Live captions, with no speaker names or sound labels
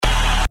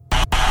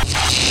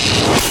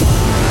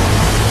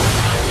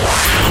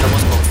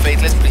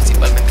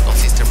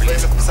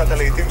קופסת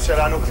הלהיטים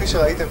שלנו, כפי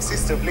שראיתם,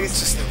 סיסטר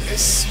בליס.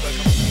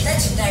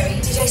 Legendary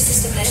DJ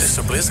Sister Bliss.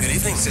 Sister Bliss, good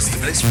evening. Sister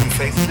Bliss from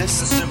Faithless.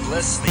 Sister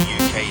Bliss, the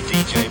UK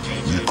DJ.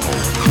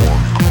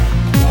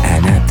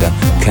 And at the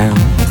count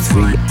of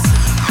 3,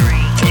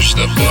 push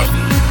the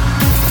button.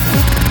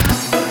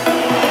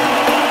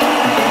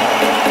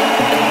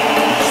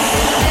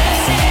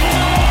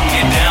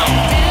 Get down.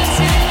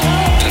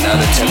 Do not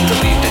attempt to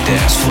leave the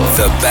dance floor.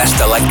 the best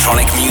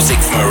electronic music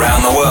from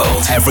around the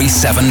world every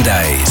 7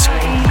 days.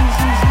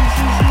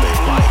 They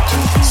like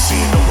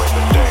seeing the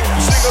women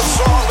dance. Sing a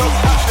song of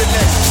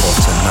happiness. For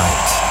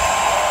tonight,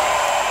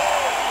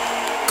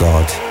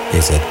 God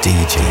is a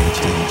DJ.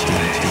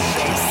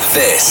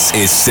 This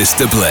is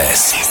Sister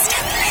Bliss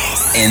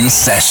in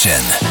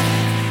session.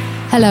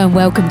 Hello and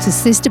welcome to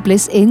Sister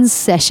Bliss in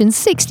Session,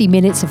 60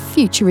 minutes of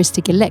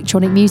futuristic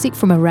electronic music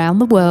from around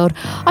the world.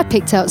 I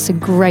picked out some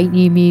great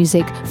new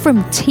music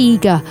from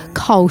Tiga,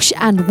 Kolsch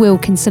and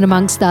Wilkinson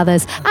amongst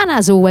others, and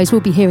as always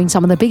we'll be hearing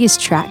some of the biggest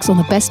tracks on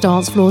the best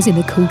dance floors in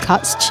the Cool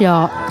Cuts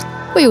chart.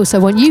 We also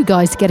want you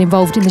guys to get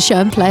involved in the show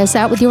and play us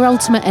out with your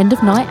ultimate end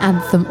of night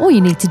anthem. All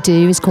you need to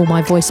do is call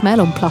my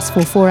voicemail on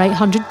 +44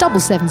 800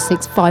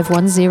 776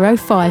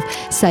 5105.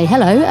 Say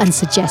hello and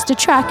suggest a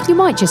track you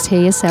might just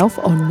hear yourself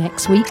on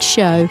next week's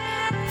show.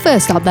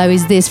 First up though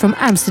is this from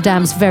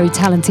Amsterdam's very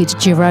talented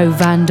Giro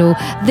Vandal.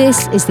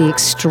 This is the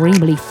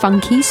extremely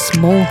funky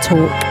Small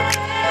Talk.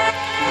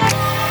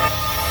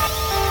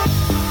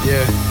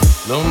 Yeah,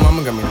 little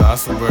mama got me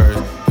lost for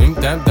words. Think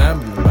that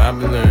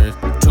popular.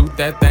 Toot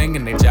that thing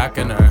and they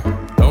jocking her.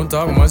 Don't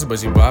talk much, but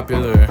she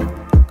popular.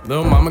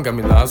 Little mama got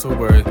me lost for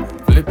words.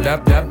 Flip that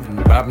and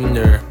bopping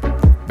her.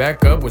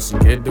 Back up when she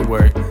get to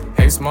work.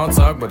 Hey, small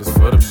talk, but it's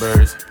for the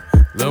birds.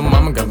 Little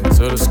mama got me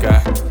to the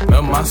sky.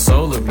 Melt my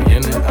soul, it be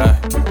in the eye.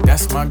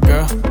 That's my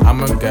girl,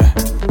 I'm a guy.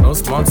 No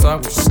small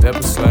talk, when she step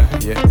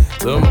aside. Yeah,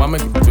 little mama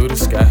get to the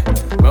sky.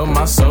 Melt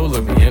my soul,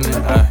 it be in the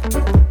eye.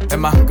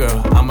 And my girl,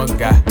 I'm a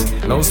guy.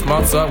 No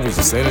small talk, we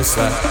just sit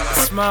inside.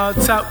 Small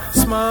talk,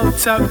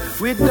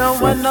 we don't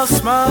want no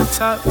small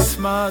talk.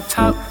 Small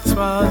talk,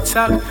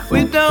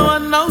 we don't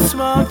want no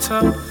small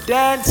talk.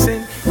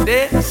 Dancing,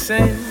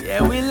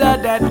 yeah, we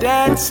love that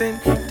dancing.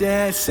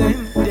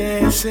 Dancing,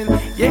 yeah,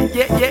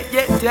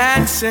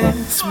 dancing.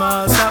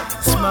 Small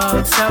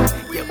talk,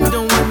 yeah, we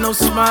don't want no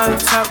small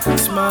talk.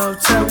 Small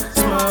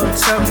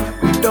talk,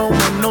 we don't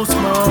want no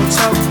small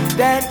talk.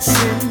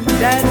 Dancing,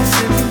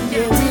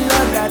 yeah, we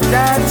love that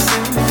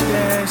dancing.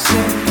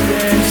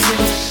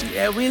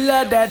 Yeah, we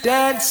love that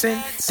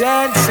dancing, yeah,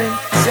 dancing,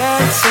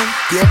 dancing,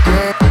 dancing,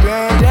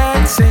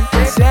 dancing,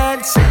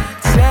 dancing,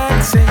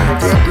 dancing, dancing,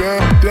 dancing,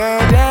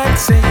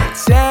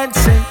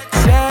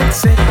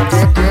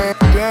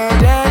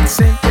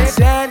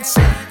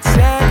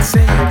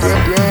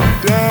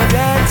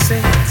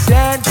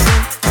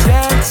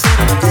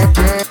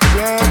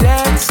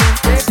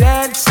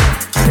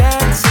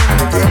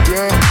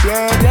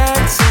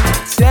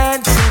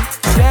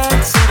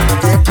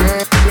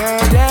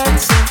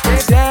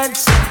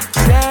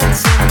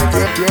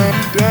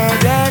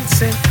 dancing,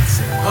 dancing.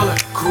 Hold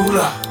it,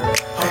 cooler.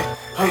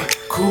 Hey,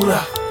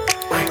 cooler.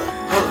 Wait,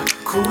 hold it,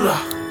 cooler.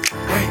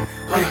 Hey,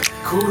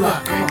 cooler.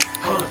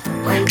 Hold it,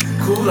 wait,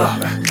 cooler.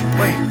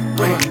 Wait,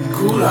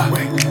 cooler.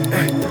 Wait,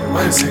 hey,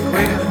 wait a second.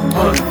 Wait,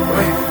 hold it,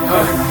 wait,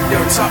 yo,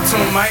 talk to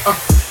him, Mike.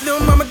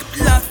 Little mama got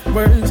lots of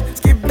words.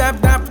 Skip that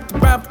with the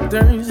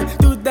rappers.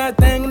 Do that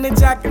thing and they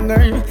jocking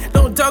her.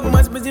 Don't talk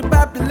much, but she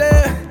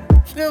popular.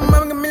 Little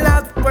mama got me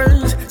lots of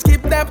words.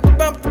 Skip that with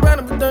the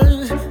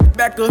rappers.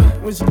 Back up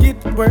when she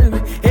get the word.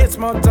 Head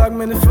small talk,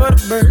 man, it's for the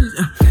birds.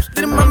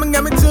 Little mama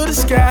got me to the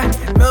sky.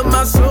 Melt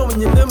my soul when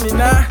you love me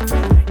now.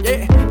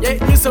 Yeah,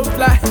 you so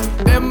fly.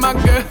 That's my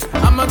girl,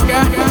 I'm a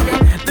guy.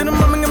 Little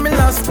mama got me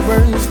lost for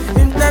words.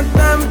 In that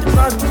time with the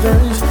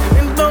posters.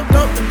 And don't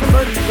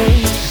for the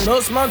birds.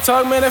 No small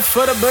talk, man, it's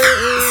for the birds.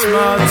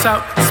 Small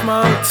talk,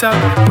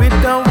 we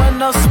don't want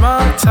no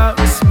small talk.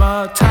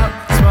 Small talk,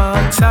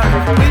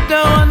 we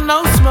don't want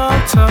no small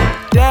talk.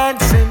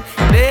 Dancing,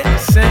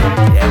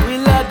 yeah, we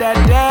love that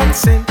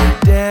dancing,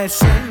 yeah,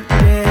 dancing.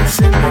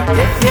 Small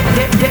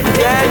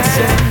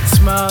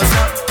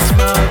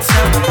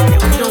talk, yeah,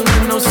 we don't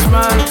want no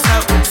small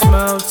talk.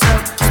 Small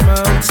talk,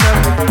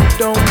 we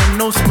don't want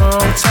no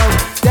small talk.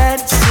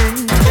 Dancing,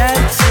 yeah,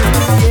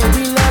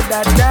 we love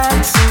that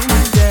dancing,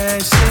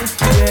 dancing,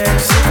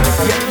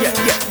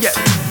 yeah.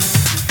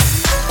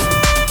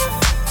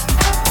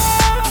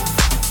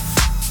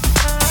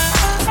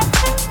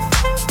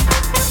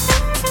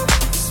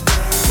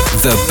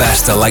 The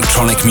best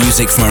electronic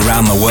music from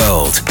around the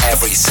world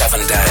every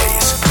 7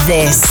 days.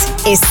 This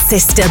is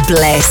Sister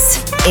Bliss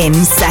in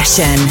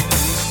Session.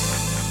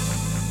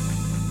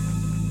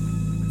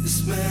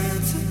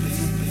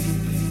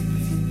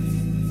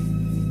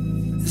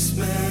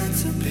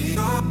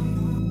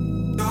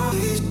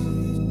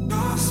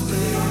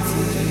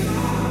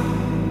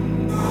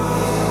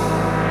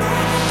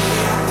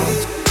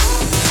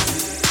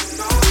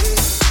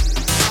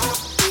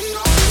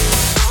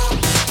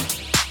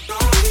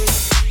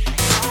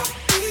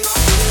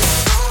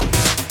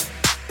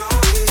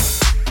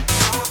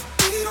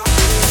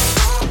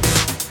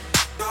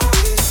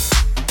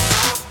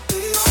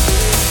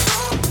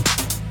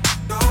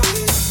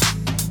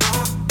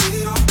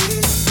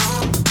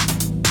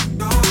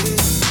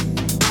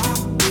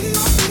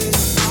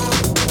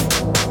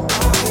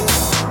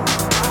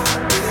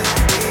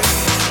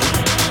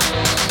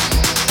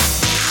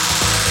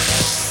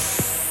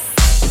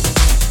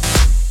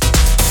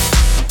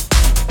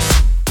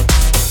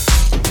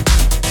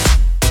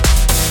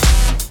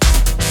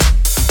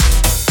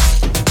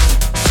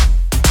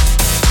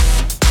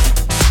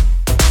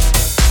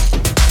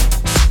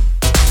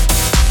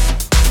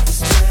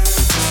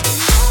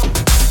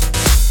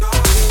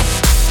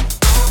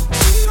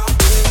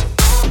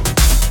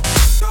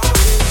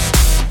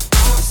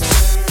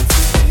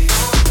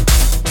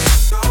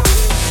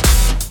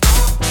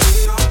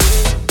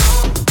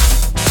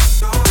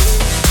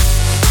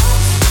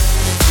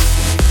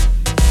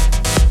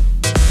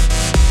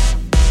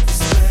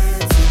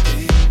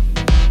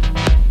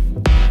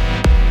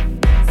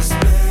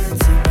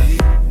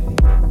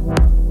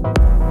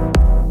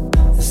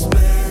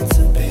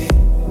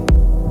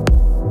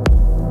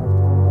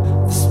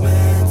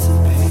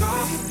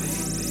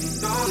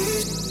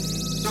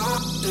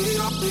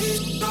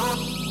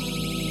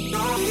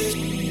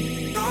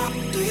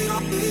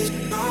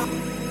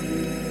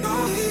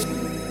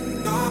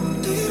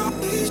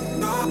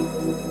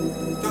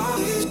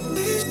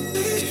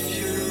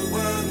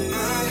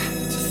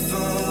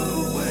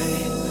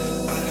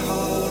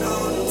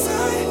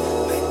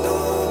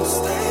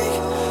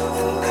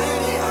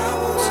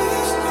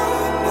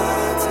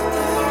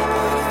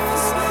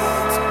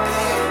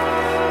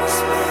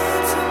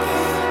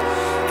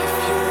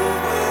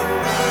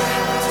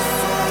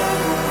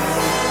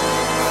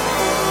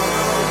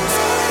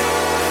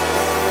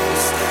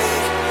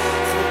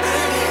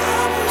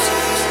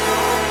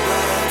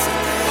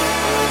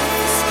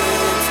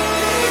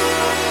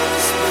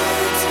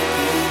 To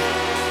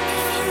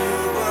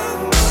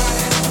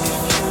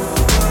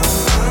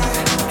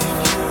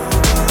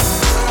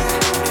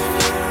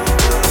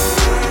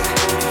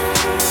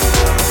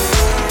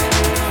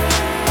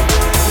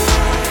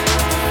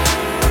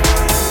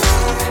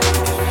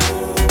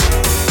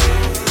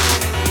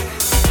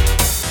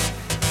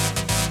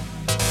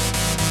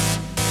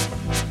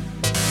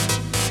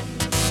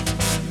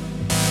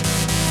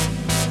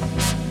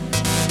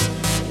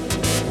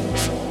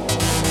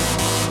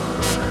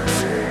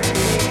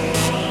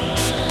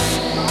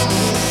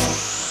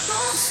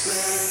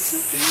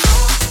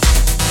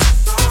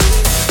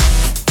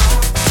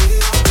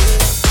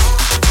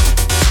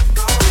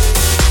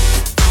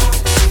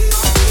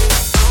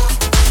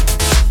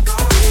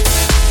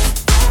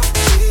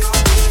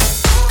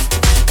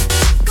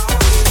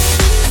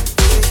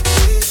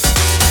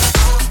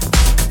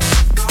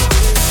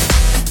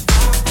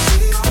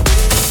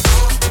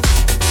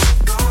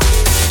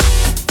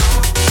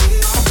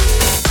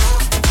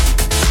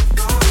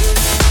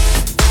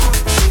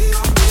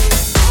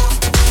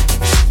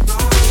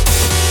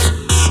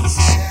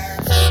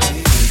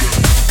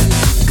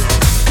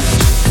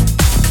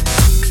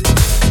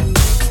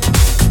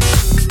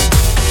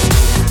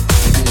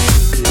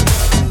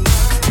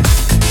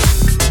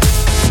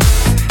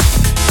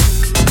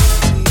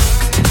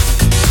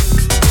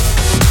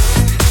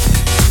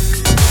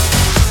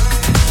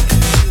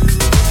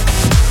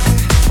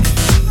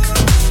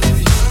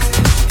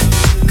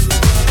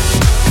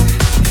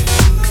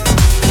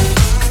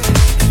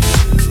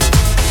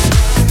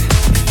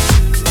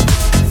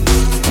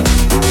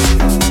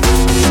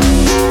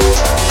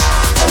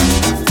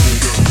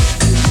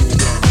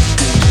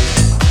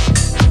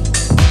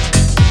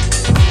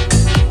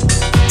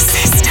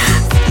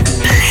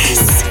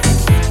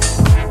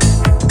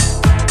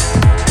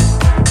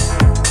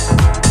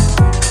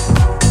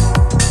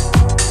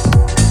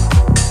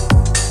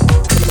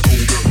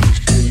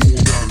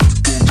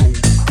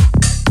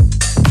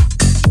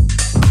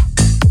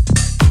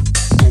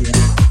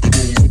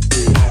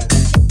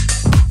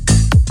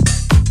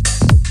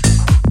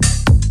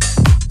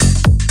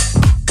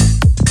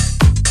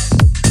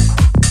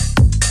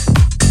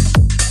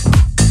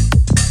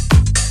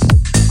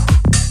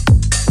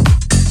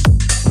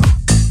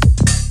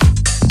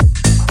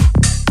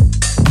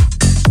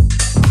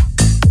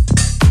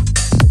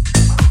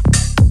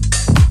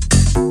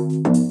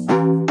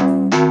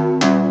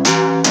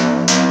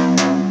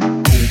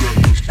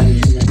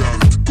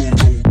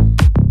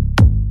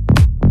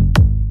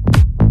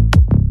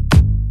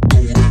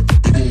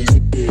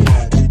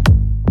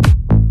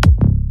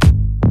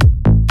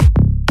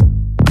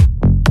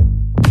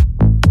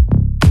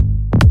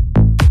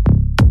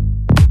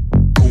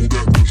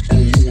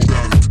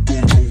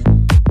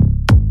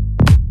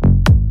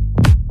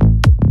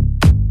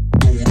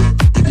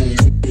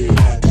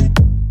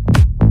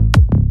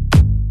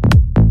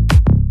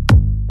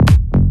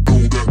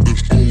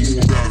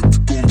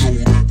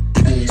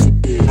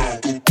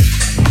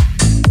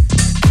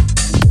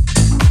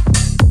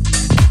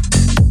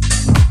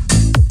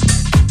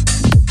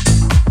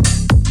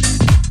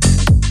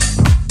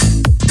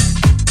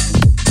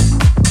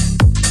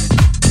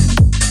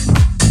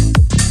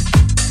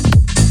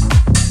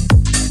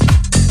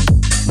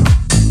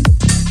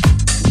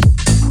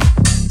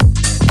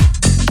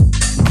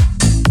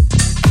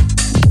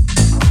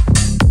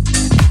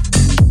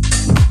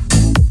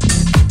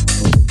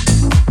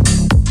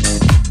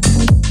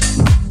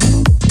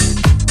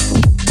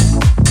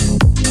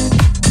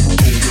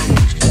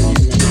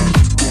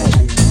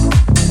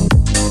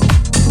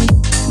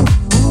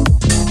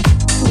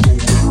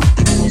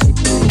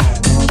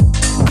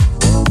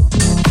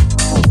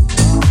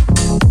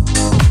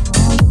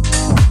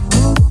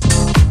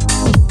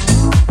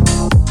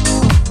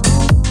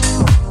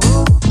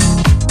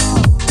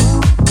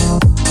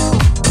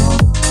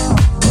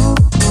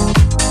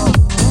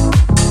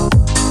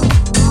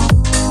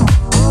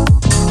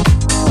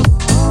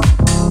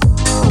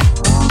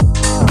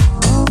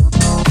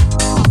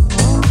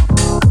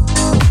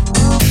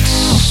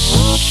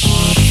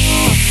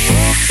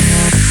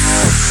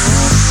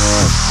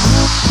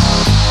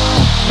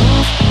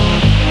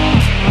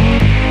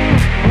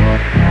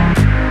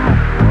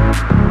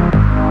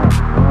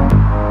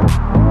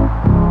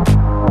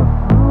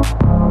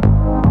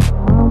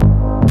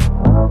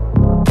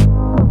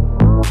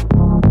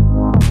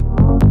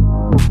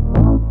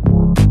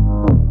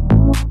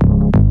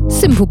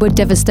Beautiful but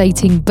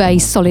devastating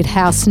bass, solid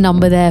house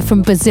number there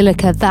from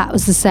Basilica. That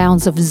was the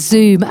sounds of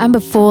Zoom. And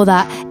before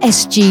that,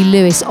 S.G.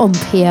 Lewis on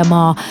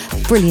PMR.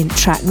 Brilliant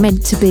track,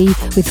 Meant to Be,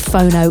 with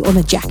Phono on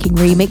a Jacking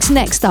remix.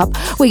 Next up,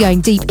 we're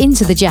going deep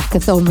into the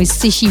Jackathon with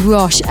Sishi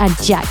Roche and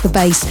Jack the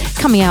Bass,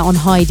 coming out on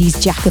Heidi's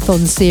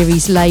Jackathon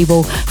series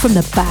label from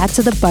the Bad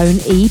to the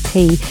Bone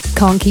EP.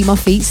 Can't keep my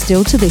feet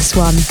still to this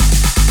one.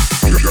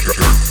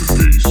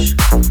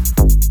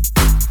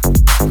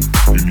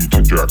 You need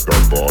to jack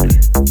that body.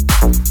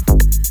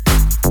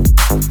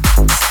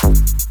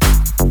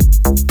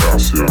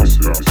 That's it.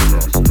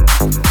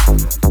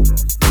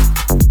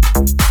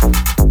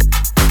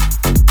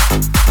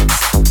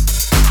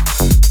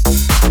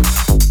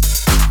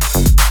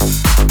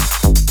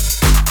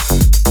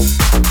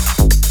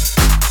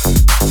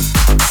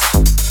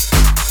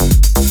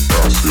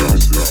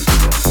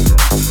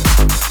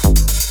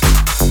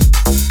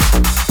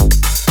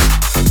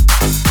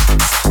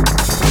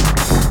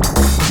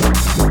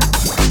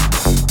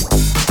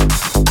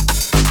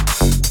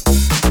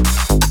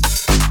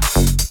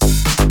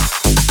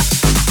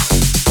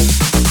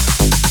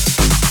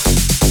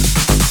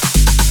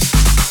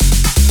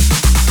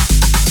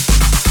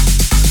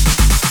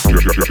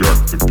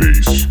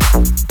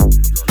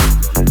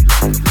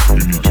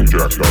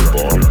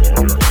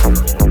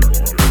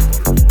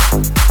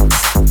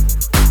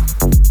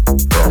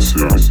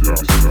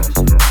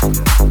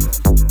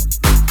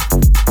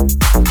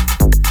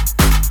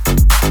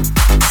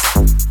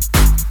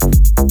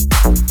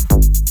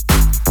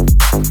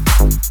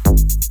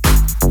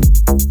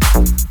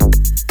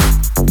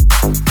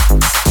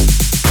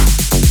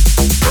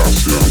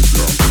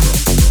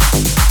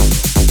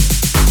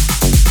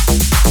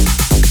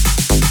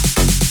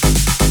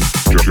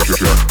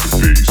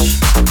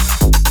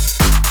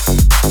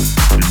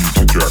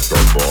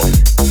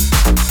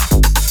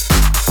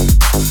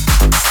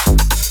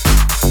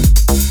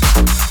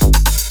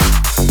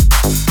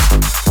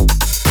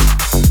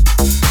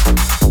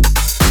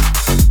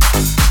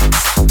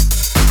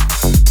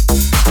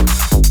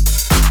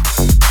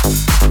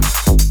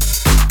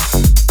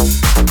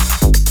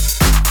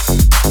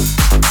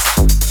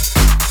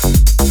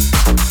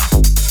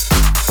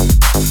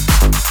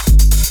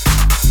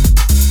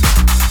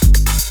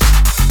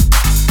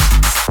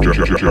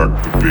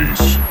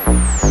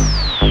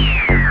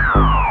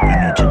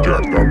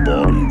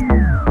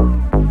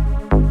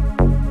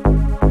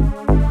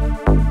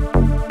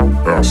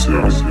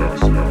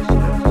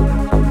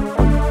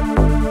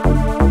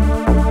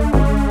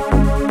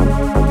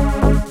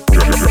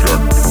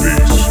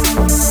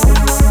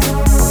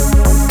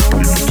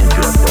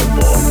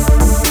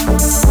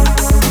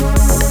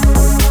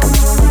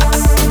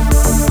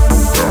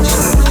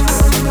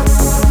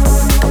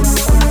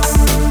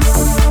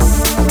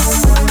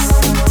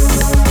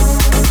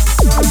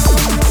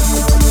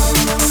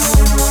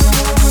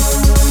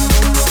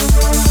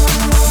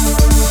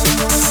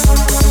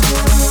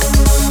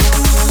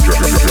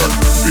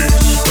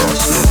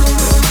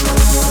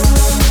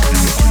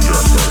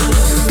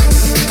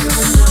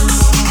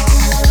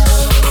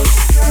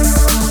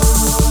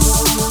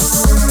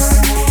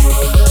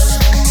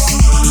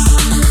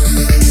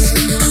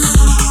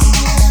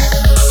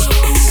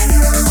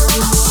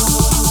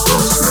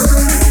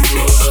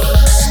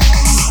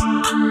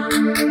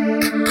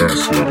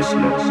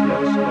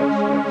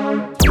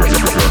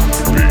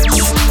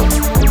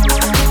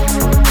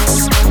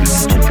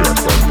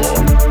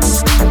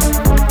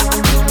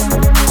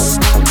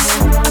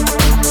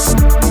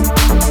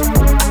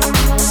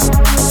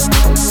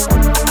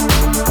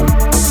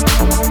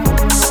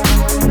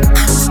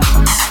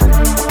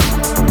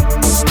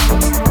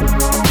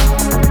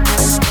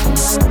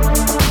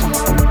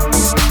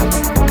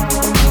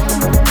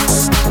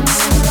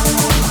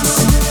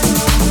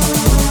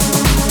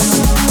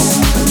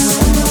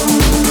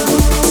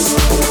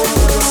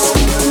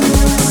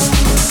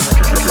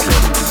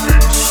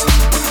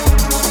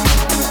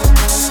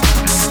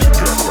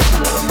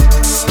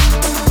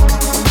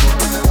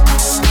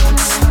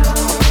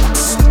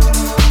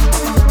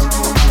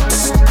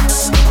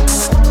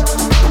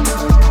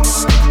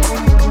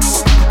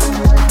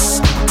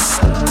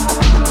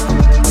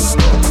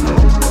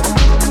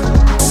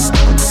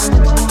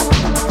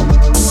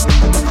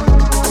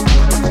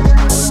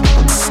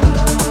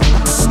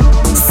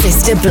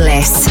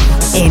 Bliss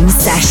in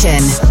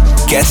session.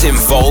 Get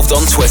involved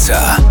on Twitter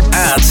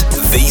at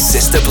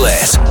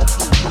 @TheSisterBliss.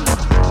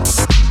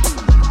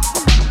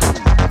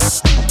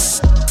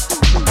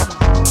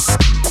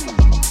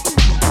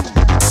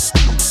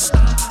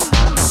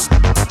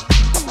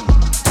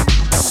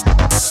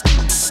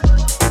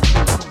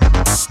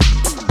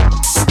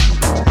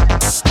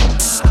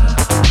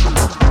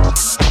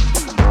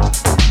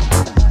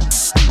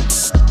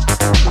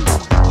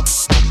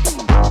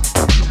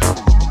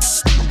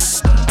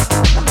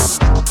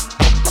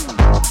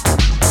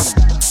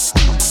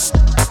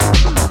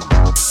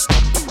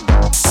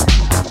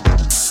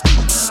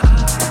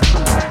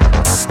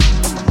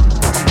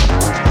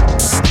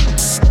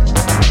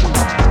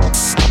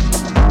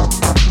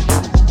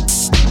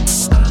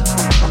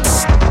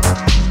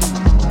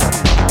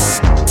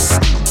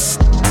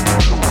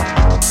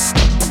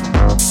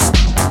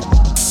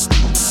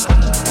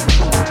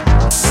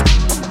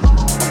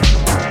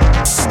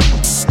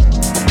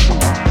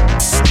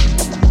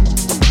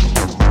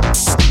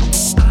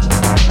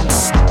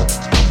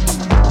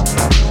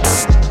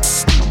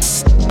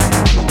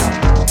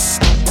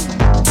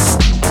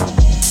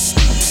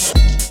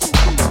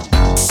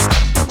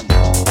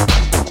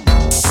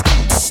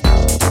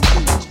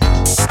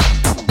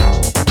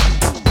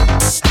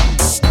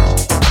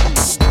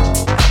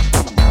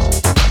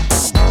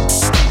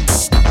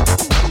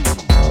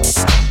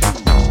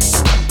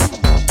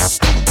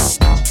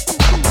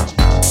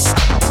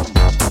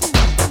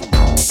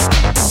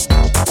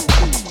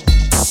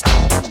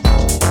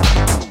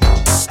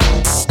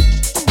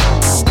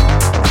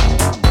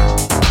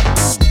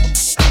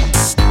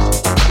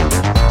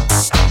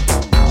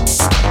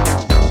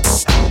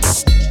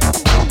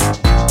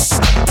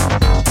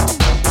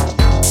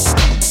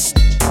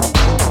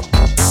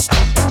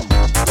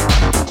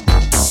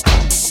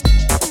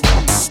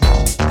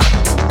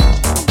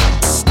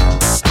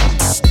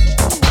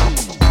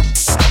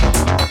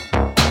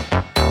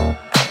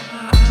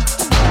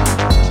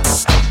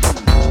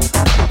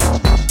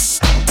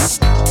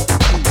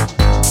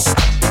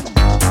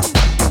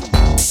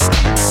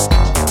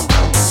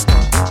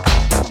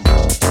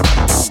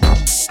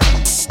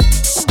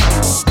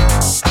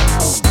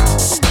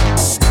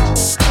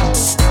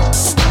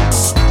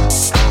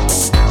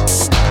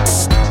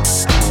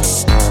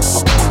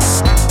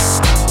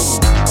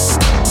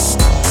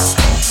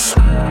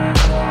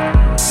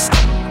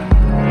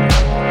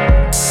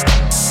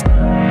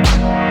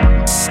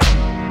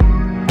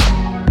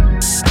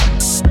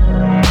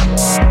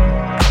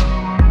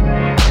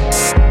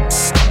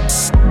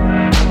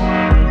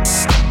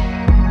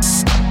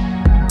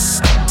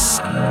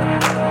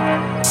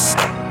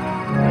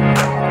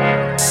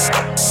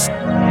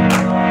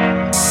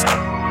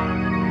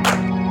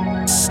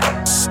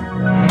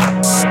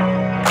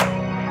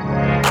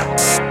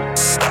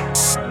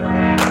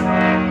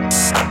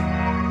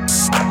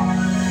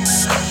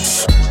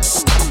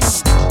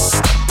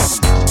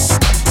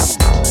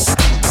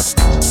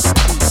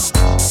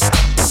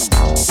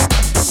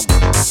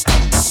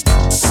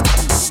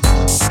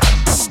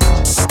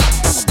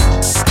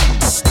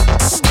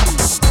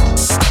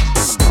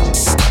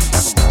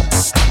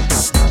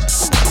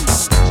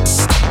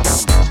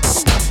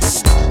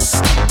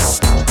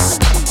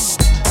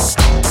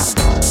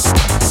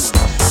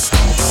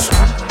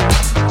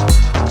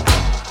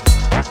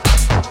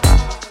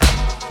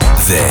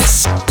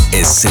 This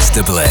is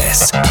Sister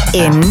Bliss.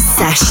 In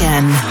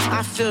session.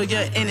 I feel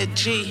your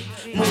energy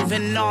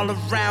moving all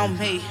around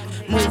me,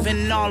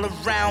 moving all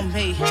around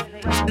me,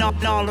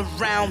 all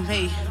around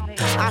me.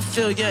 I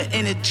feel your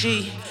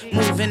energy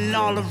moving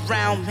all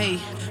around me,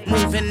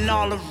 moving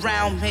all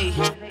around me,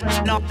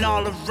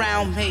 all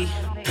around me.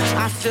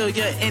 I feel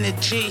your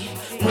energy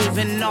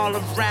moving all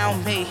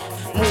around me,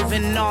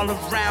 moving all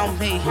around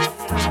me,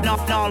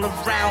 all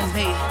around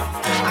me.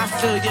 I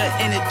feel your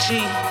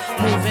energy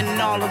moving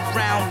all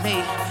around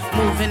me,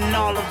 moving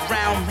all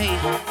around me,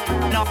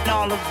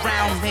 all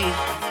around me.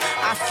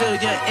 I feel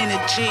your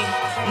energy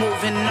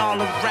moving all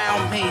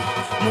around me,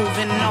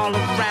 moving all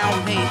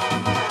around me,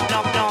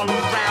 all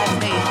around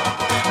me.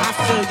 I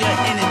feel your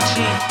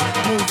energy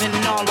moving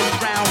all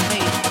around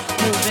me,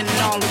 moving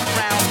all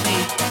around me,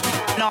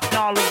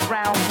 all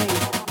around me.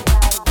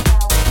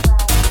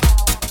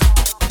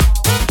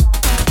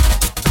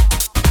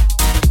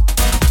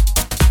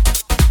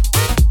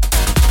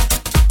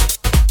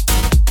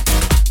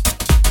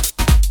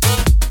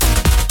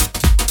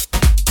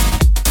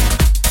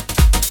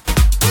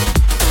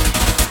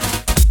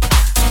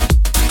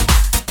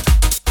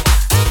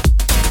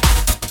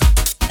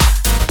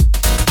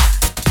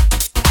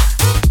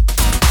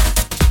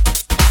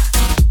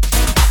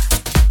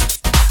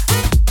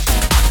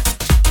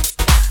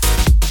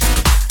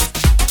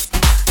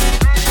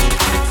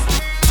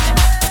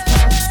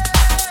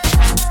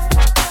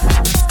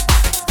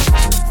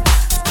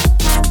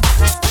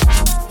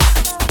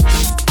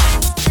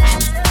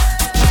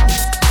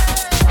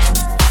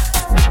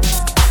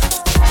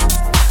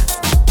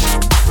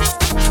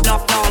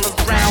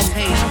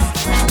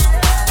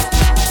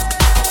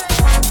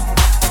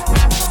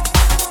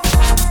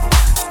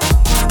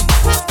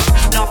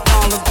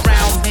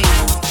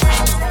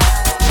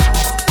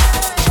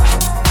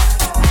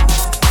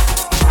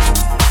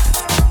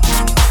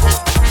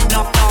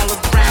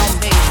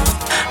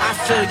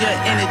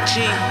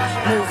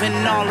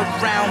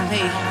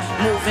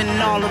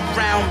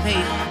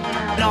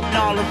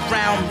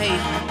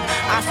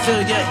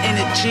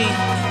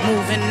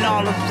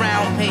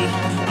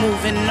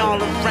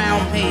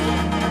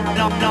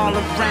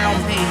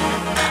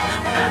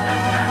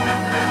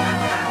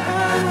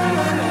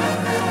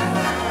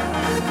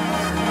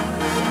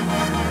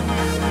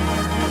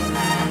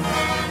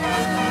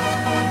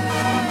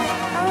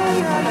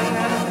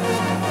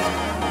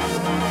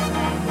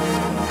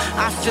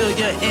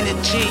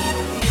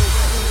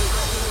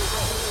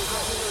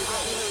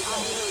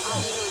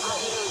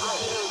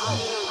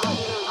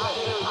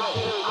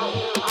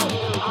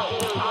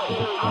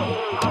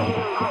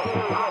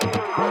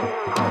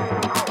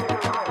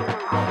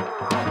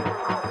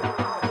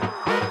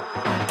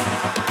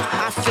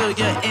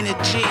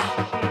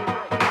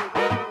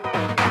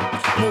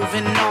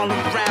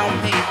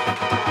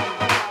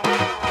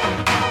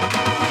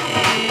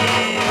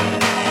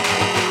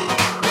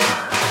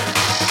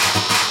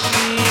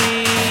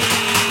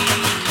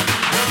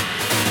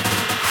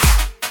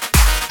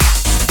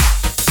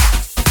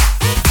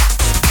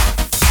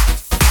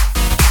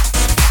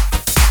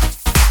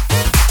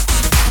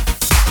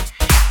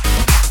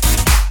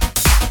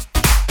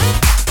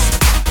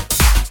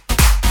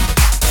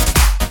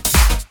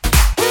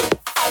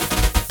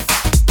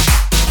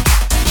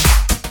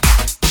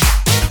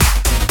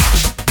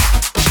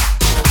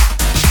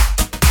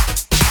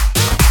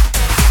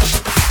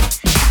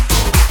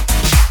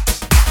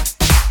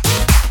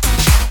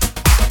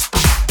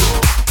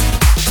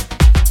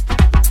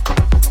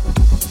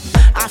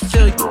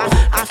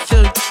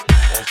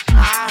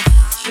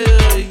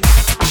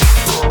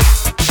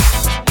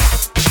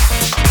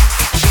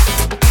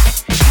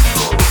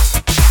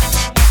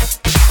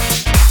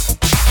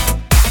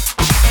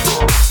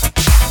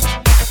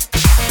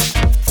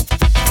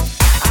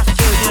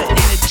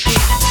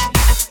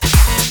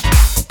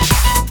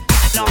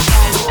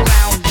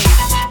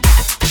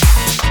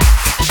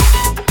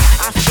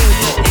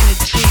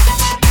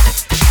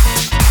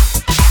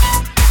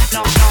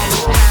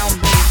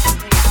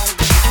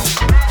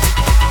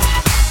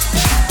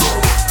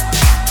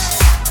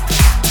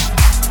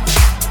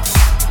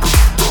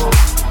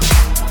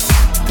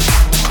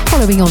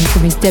 Following on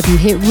from his debut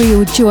hit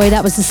Real Joy,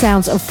 that was the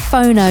sounds of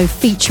Phono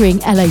featuring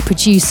LA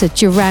producer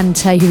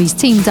Durante, who he's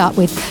teamed up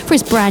with for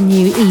his brand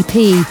new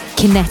EP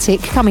Kinetic,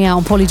 coming out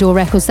on Polydor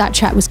Records. That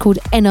track was called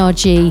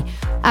NRG.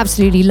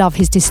 Absolutely love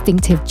his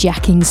distinctive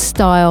jacking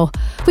style.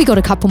 We got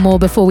a couple more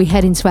before we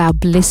head into our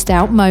blissed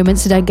out moment,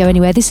 so don't go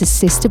anywhere. This is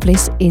Sister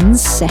Bliss in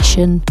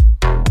session.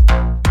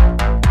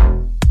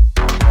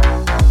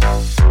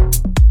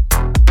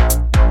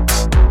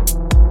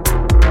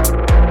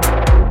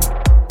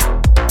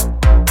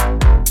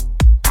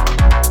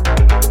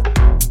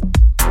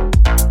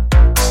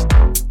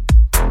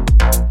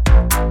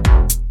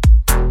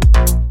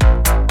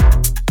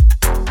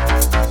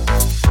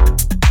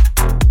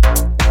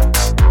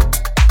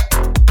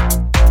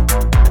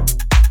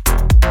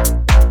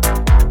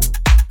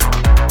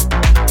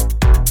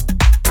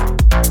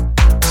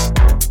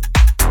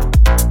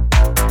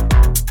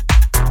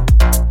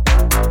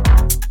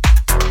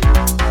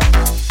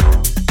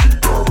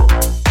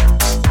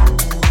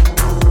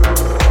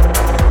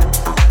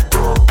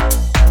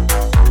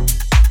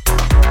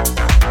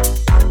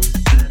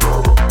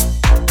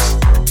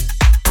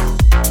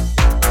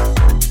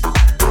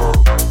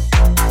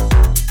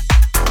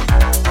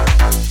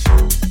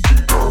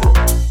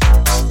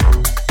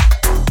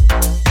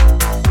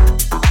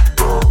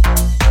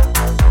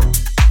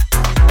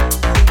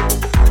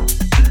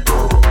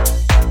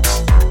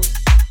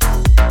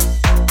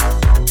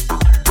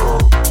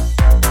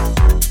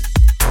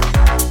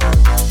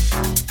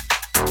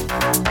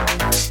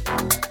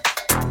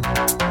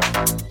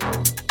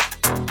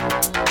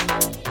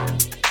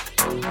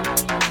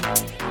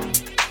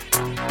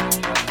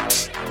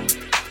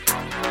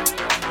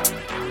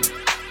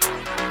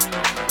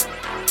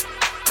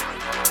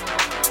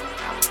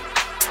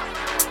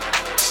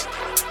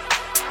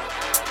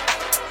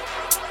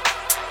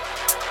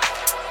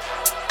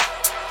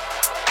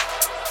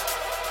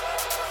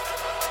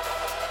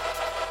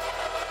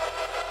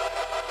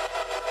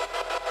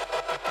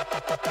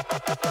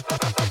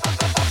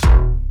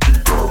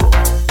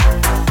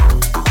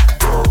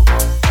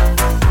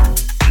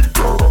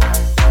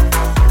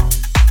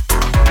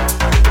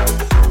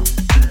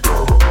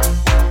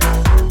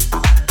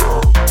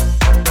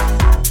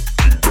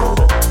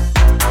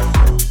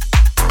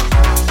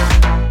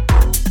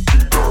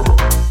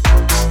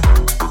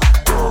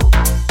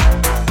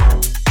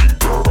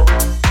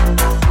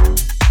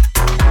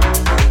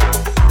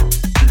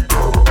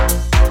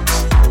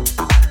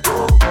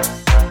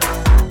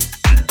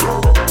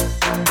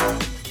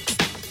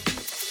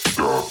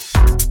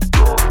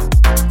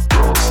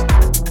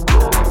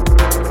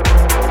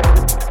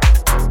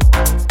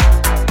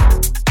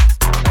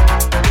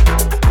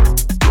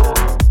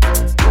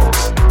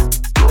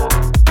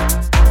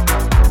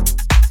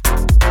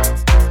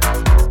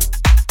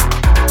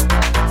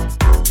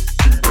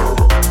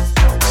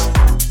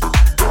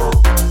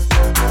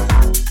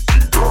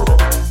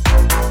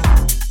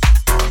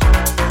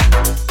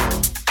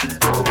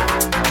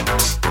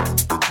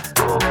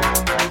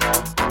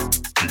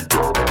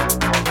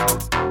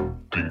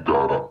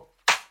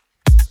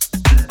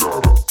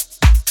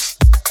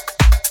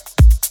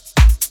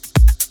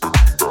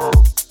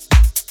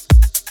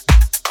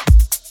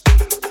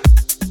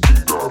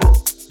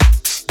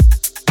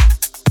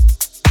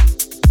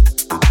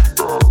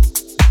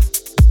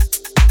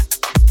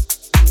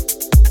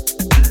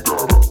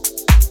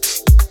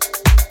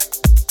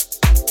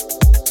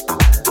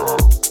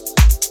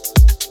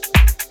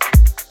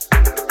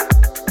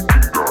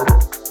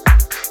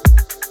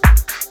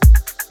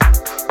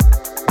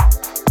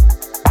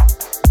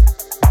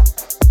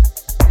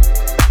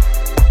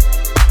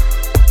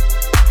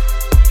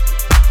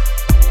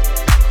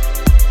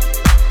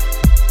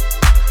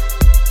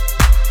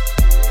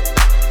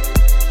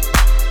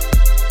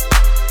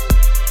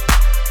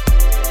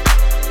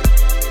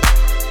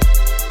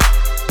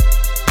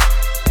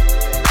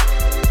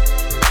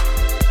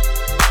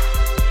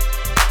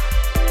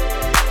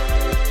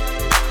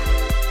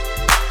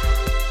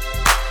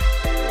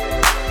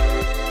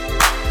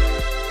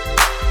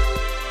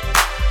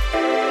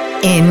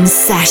 In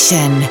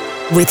Session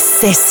with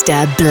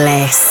Sister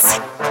Bliss.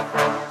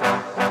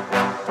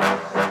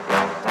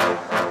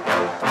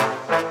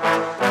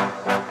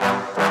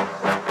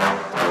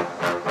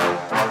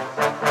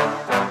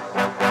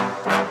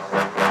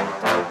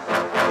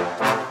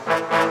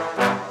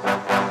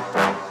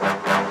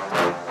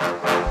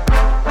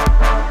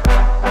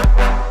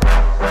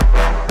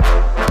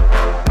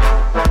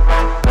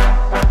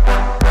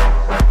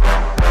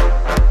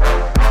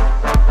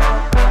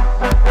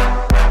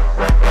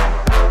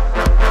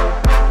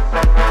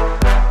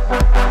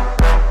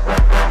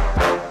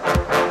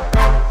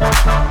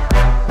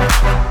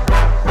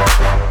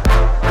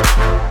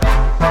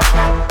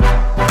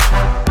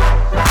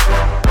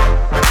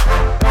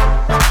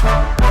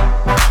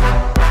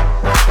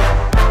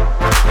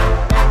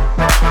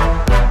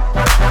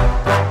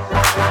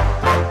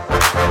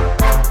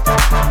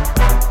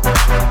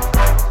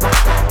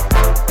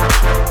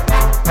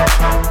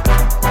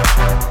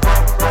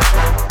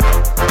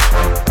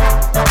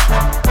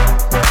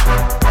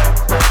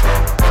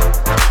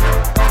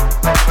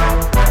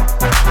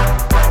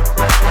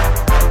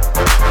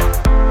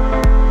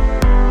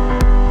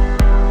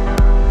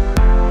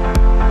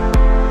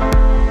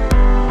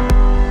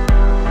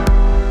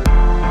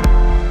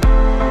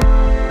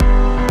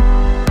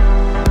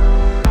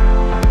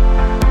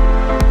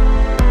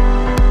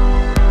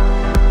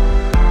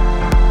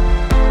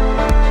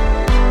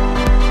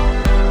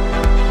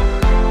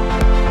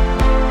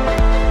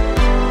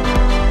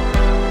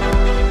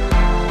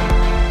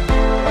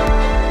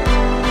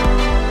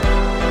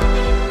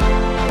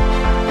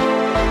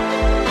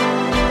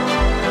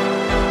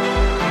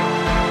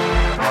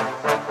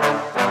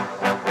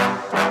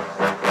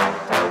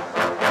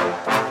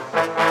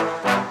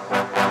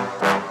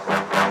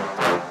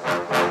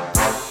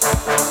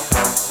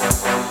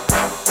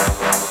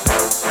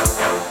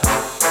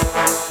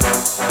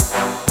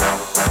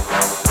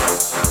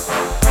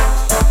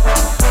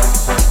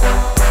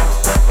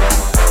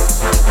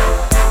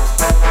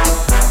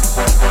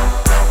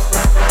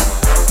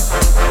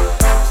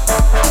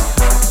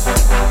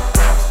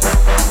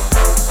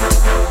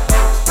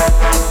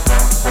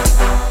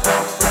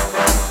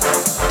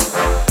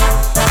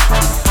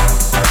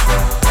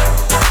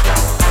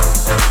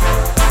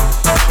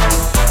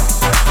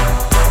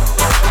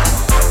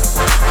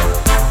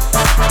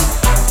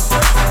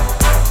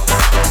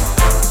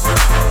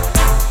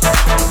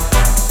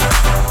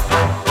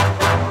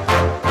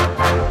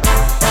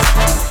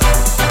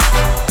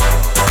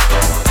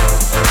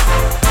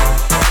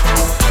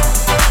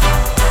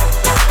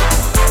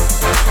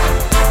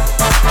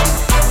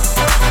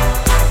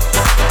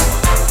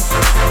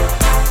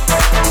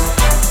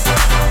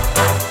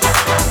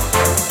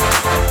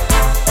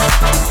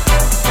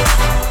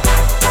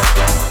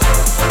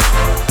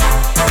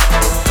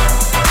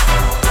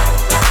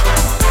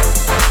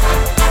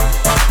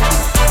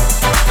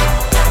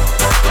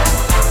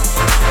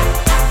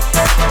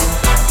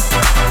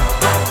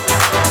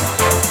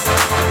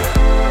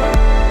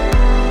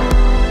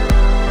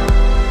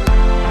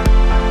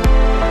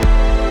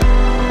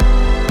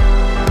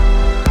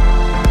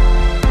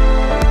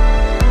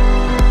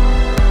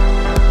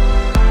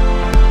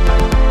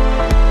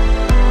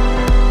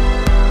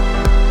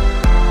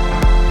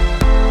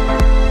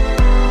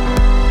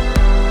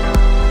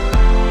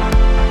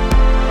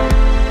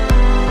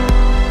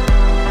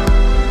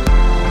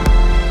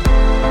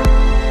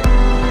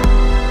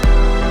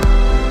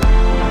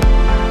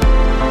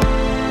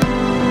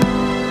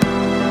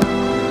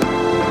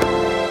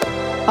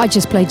 I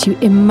just played you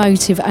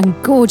emotive and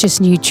gorgeous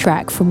new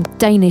track from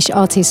Danish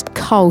artist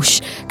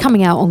Kolsch,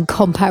 coming out on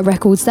Compact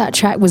Records. That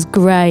track was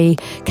Grey,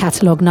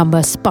 catalogue number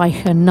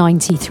Speicher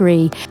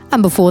 93.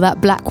 And before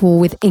that, Blackwall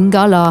with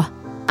Ingala.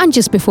 And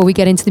just before we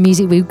get into the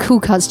Music Week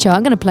Cool Cuts chart,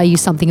 I'm going to play you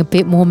something a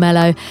bit more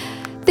mellow.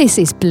 This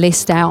is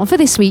Blissed Out, and for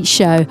this week's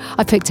show,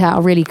 I picked out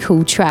a really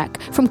cool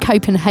track from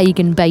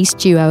Copenhagen-based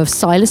duo of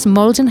Silas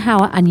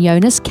Moldenhauer and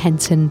Jonas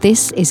Kenton.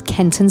 This is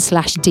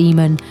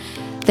Kenton/Demon,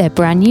 their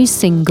brand new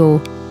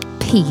single,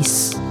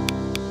 Peace.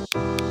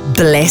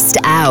 Blissed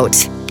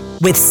Out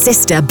with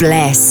Sister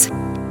Bliss.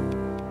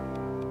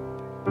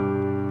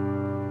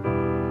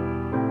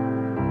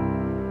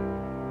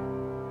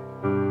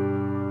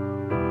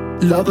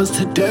 Lovers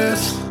to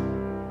death,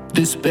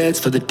 this bed's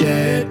for the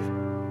dead.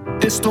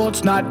 This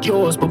thought's not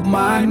yours, but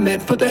mine,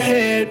 meant for the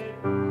head.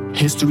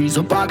 History's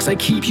a box I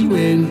keep you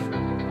in.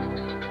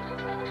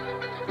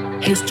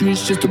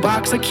 History's just a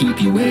box I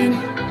keep you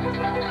in.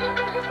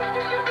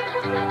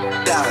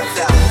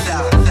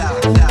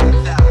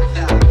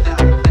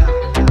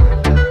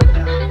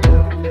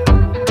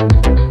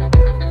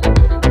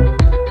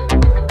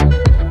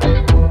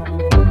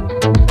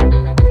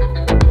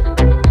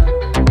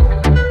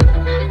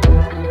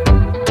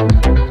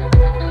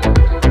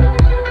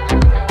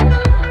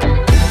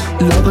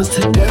 Lovers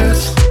to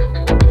death,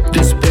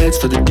 this bed's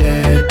for the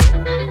dead.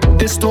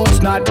 This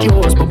thought's not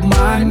yours, but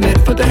mine,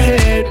 meant for the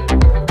head.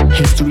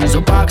 History's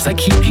a box I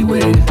keep you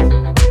in.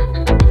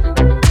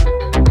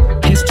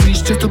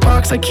 History's just a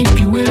box I keep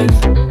you in.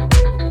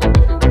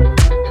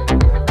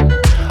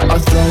 Our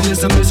throne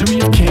is a misery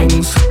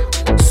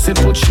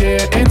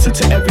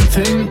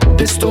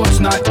This thought's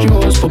not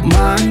yours, but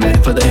mine,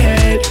 meant for the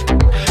head.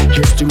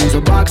 History's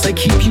a box I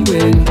keep you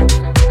in.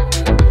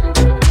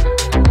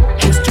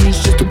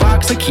 History's just a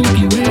box I keep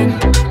you in.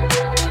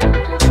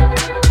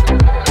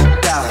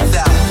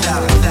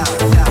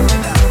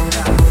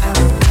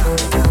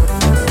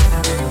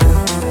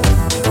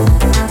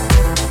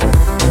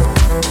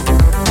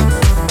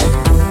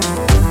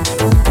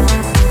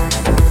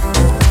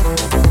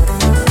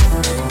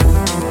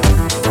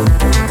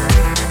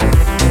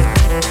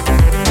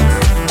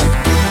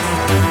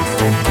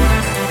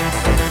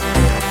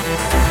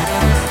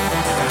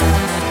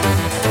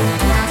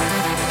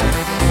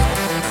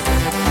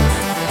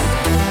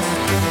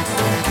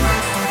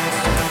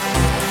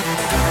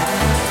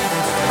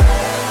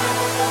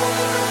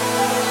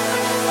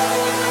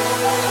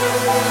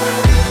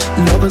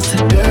 Lovers to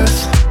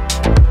death,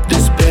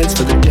 this bed's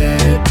for the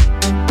dead.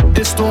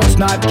 This thought's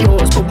not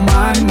yours, but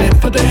mine, meant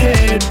for the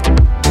head.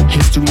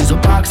 History's a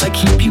box I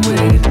keep you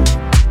in.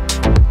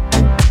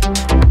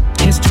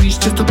 History's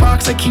just a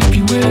box I keep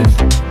you in.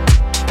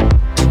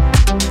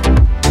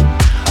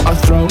 Our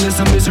throne is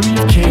a misery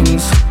of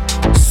kings.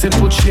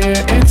 Simple chair,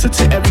 answer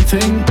to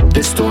everything.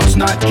 This thought's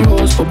not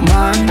yours, but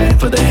mine, meant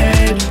for the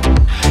head.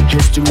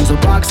 History's a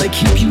box I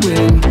keep you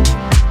in.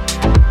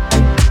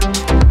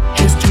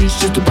 History's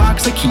just a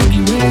box I keep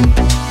you in.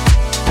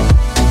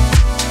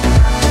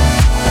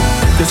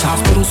 This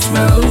hospital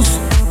smells.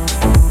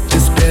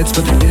 This bed's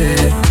for the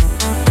dead.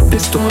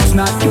 This thought's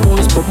not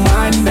yours, but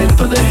mine, meant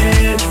for the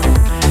head.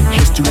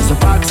 History's a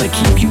box I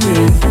keep you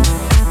in.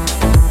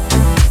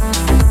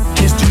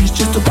 History's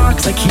just a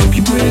box I keep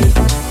you in.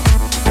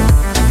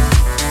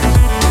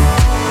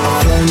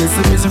 Our throne is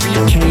the misery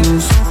of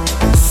kings.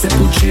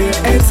 Simple cheer,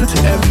 answer to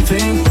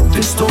everything.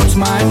 This thought's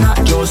mine,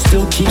 not yours,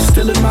 still keep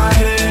still in my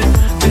head.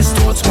 This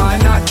thought's mine,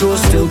 not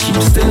yours, still keep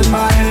still in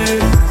my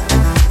head.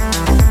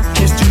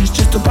 History's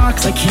just a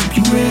box I keep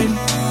you in.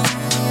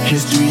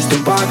 History's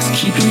the box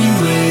keeping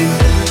you in.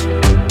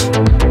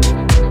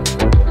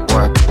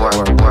 Work.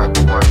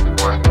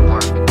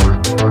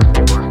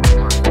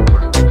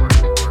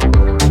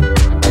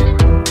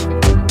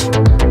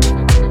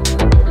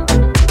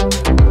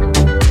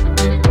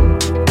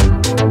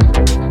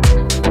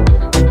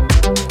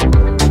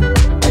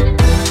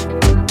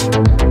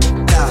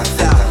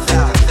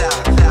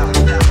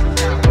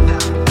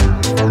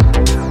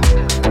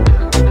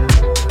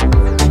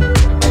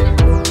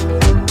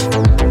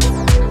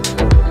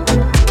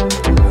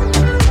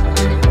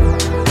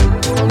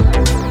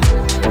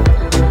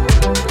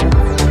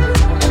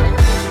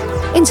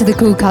 To the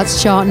Cool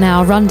Cuts chart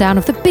now, a rundown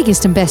of the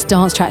biggest and best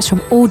dance tracks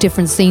from all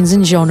different scenes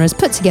and genres,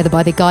 put together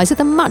by the guys at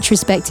the much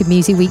respected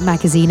Music Week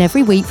magazine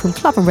every week from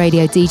club and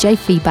radio DJ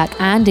feedback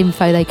and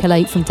info they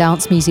collate from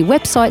dance music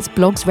websites,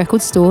 blogs,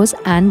 record stores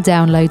and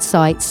download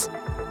sites.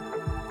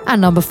 And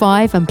number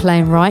 5, and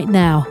playing right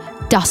now,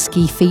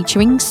 Dusky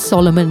featuring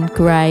Solomon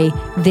Gray.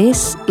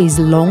 This is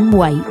Long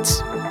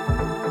Wait.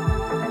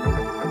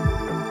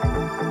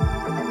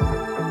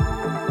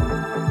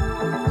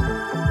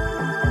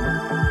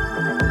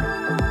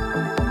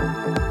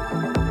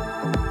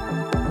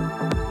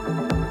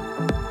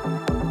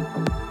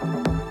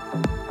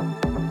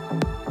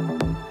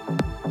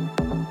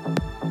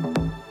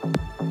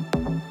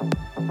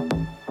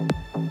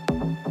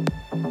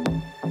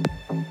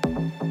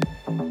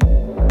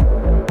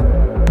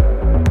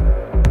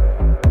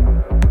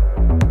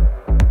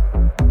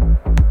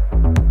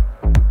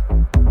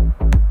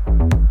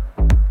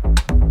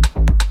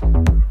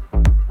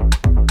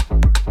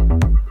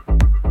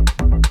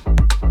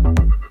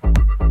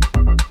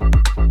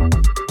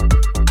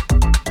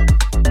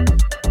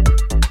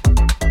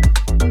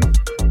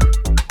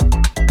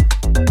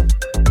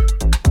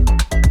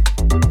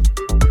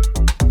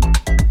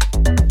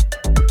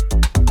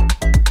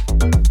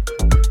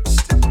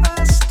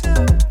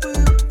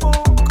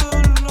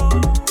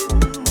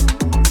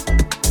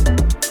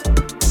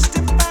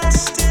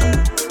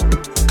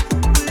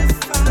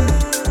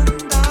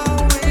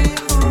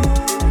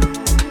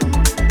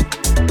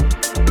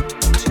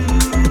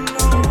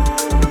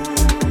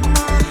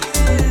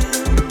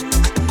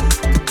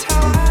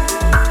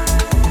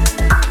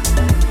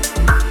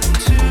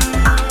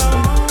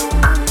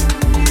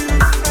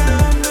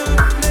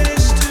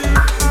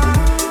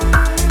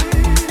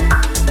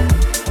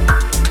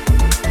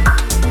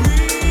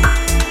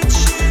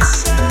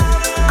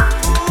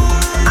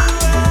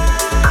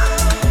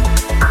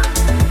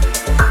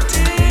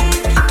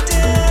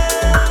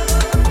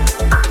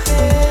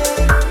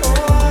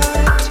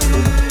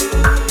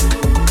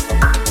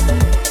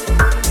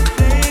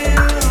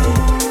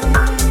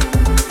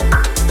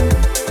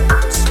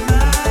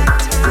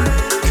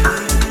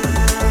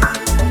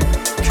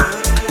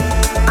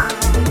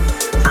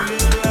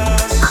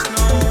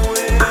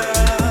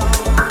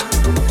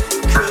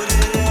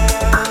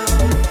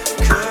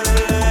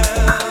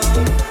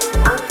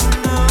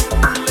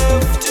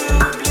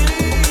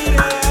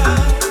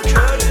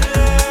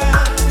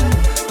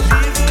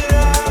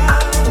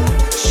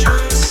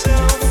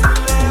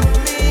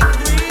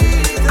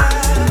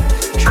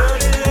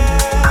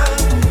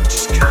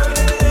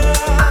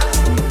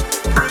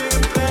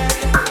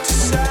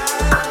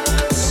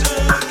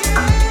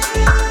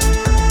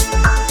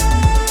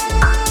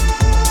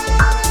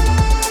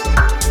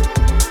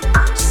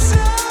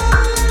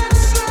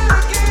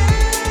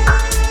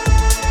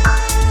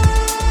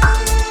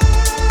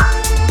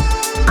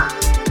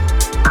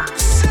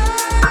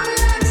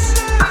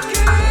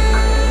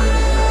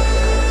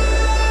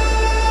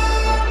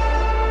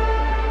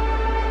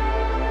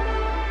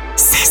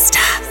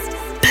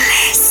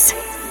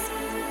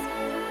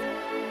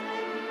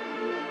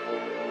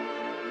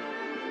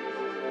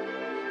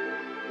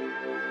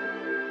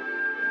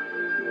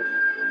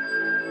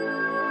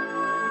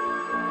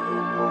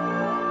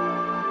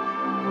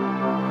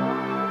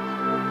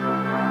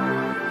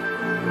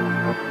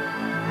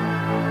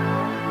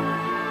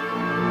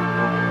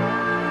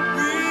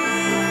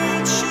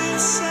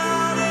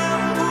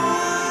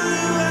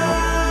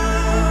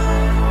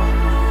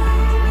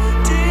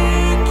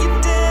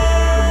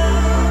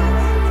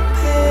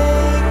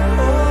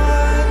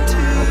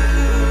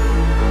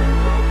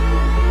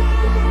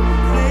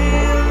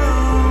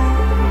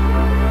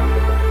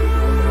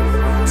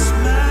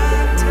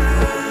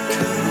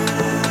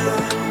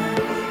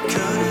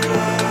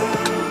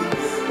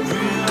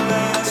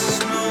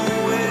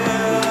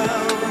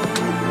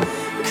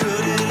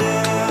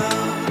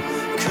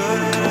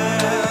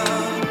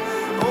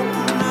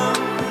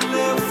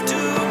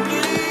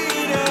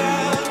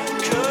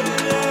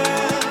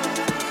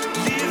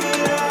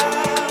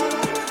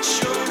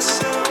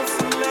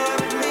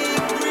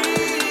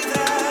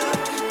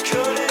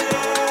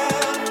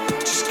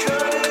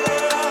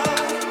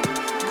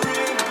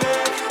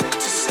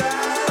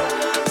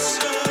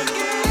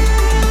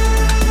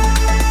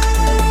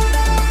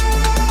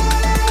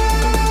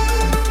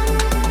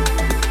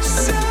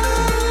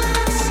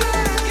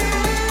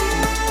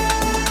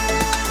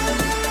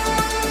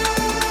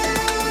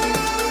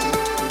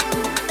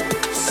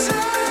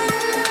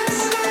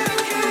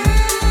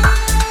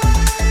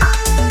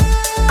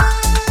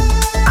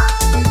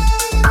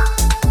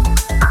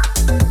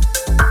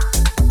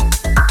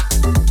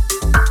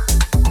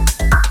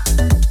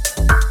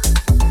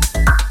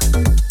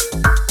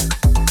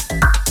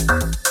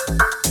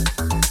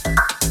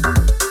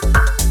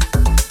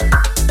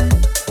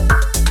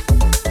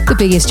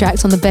 biggest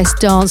tracks on the best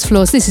dance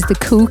floors. This is the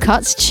Cool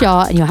Cuts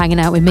chart, and you're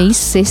hanging out with me,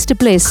 Sister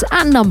Bliss.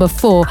 At number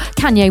 4,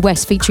 Kanye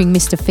West featuring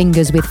Mr.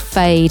 Fingers with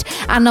Fade.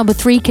 At number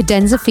 3,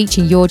 Cadenza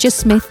featuring Georgia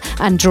Smith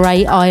and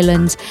Dre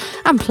Island.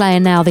 And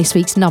playing now this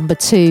week's number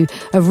 2,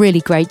 a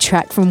really great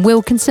track from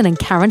Wilkinson and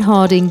Karen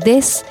Harding.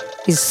 This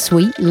is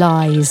Sweet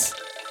Lies.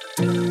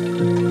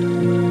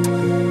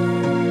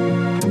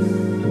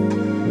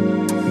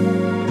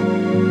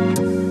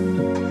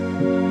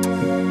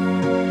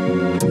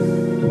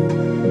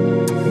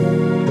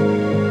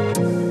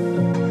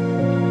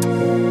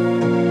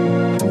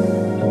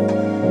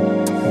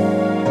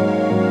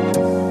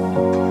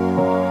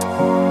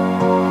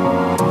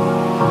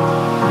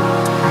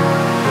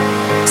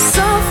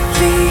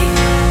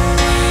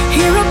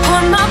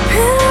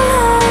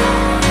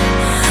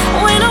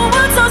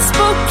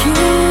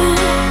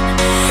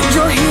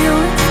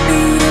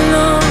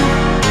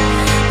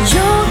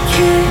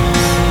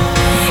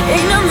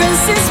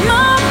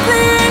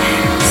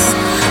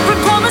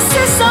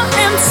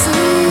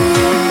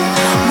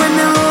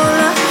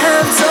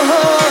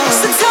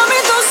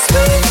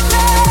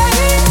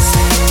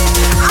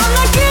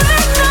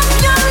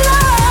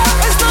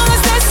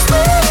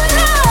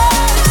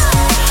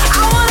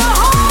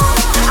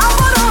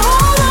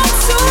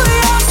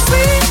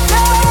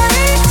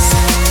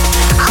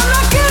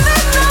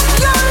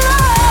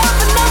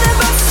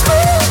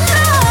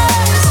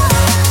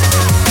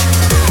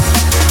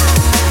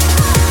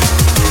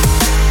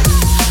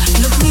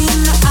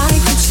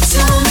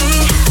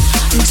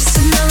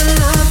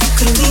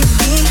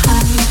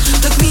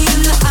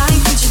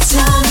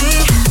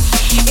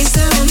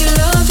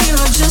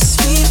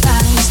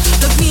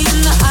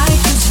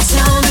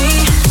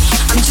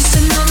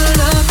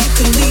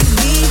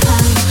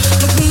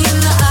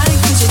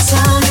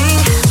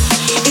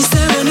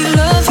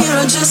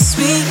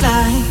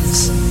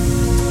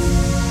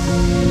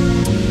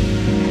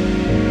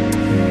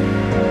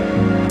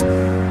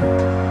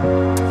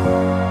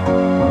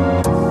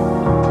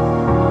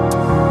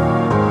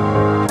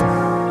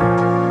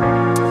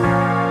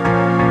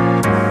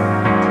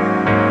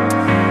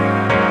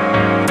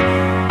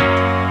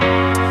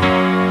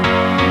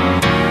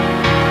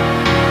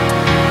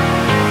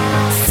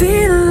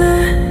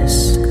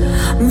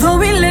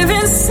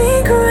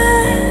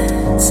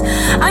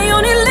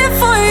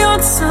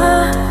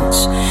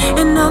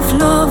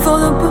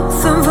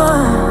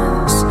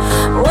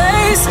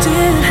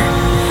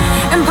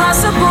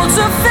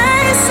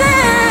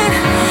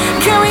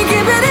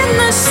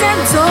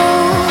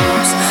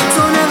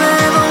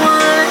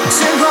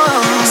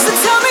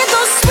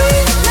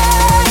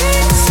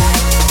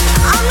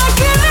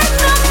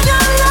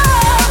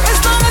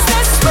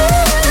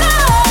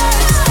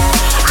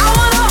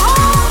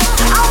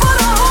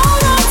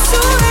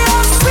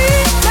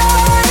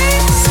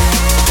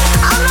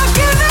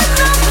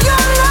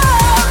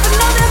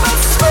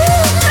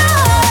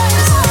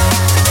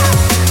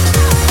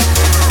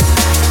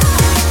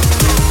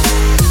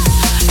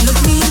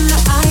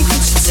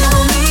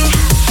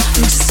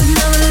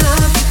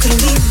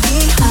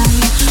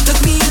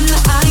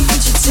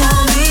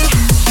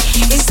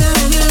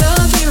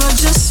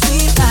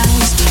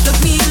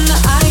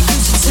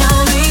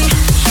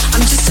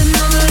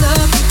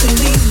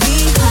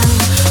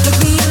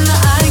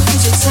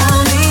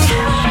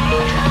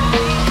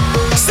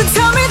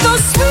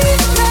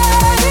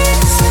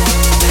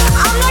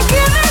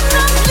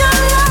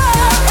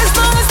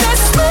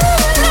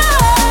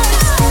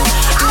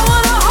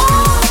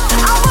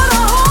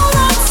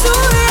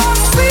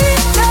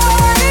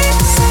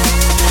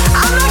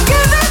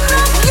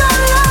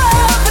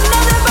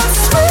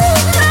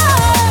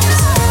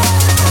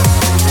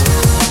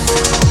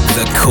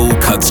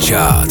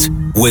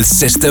 With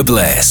Sister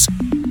Bliss.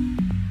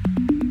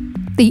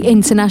 The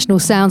international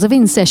sounds of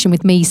In Session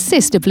with me,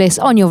 Sister Bliss,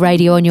 on your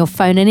radio, on your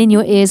phone and in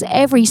your ears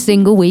every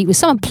single week with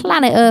some of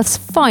planet Earth's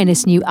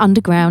finest new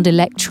underground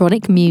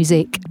electronic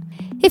music.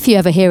 If you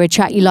ever hear a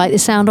track you like the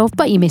sound of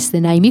but you miss the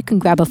name, you can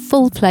grab a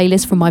full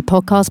playlist from my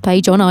podcast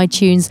page on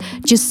iTunes.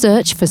 Just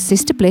search for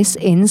Sister Bliss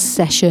In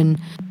Session.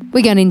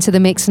 We're going into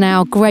the mix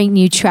now. Great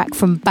new track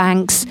from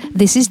Banks.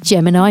 This is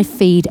Gemini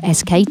Feed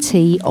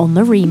SKT on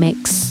the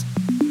remix.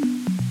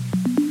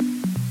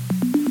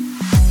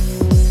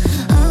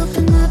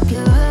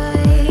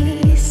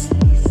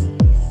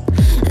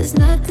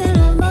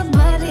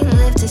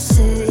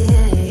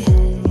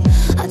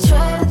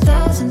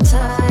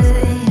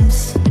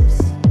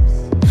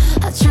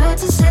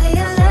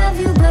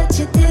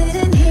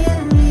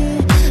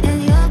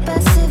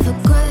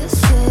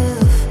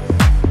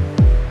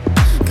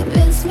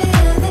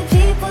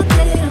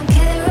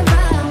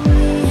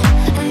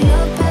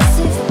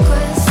 Passive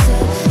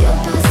aggressive, you're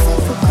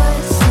passive aggressive.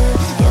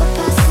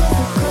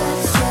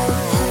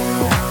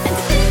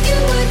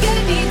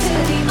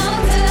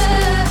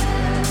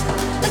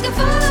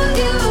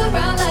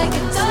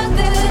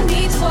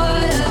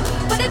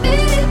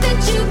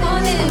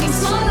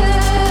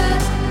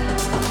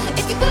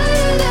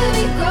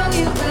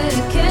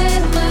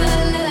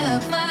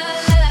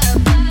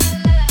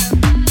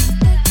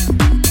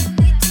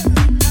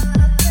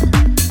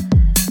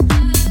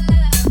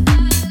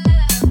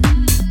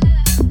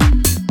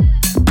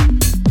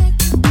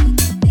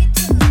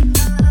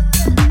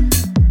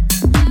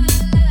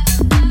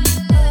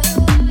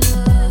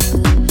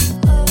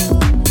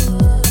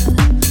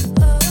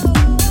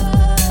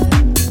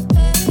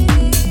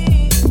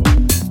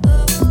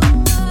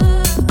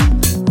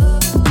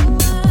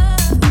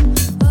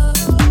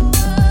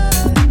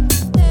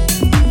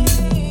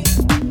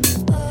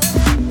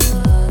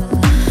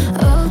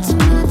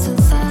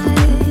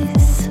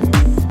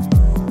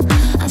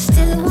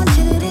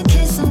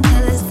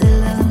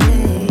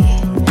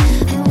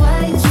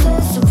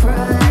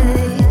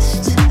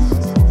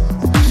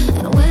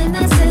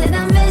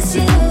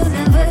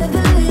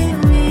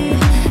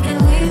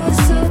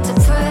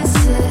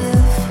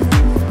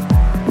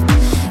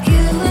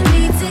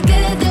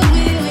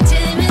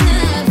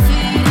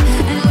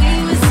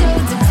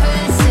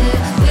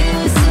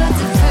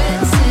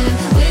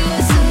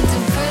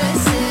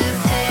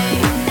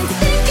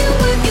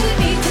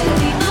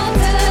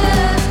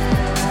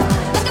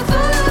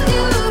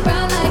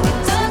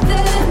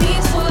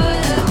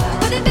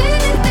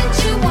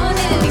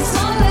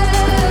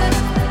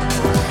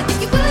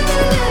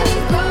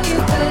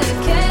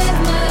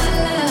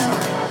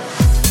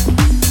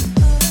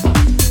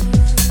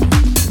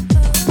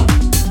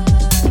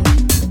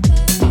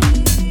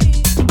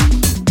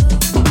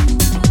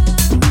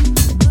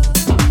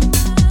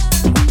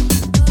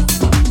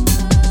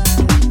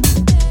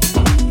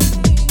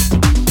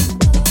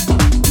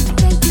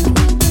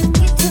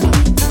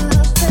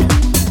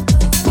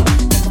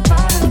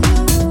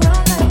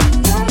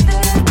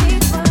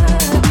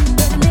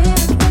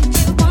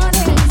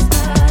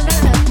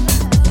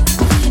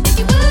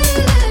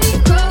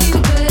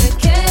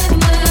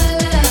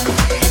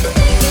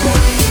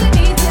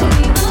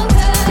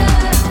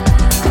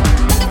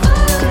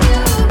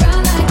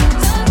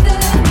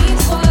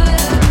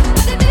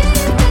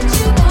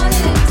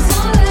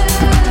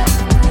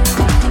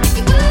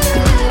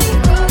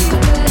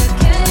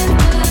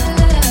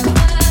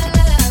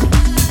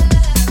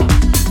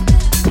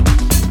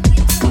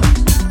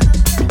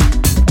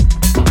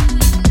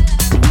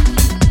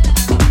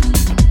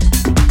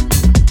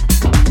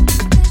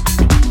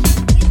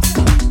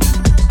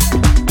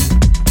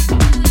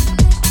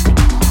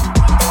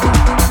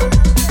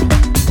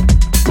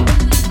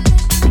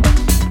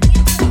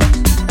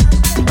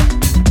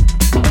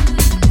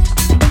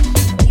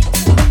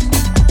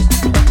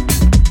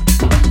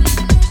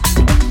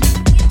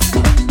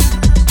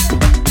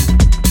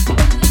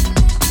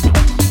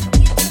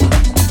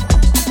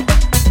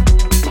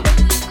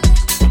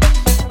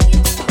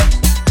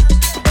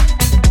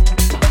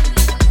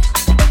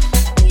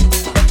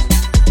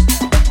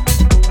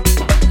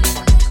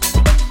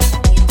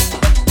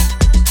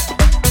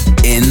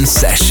 In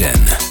Session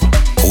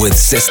with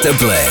Sister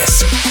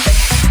Bliss.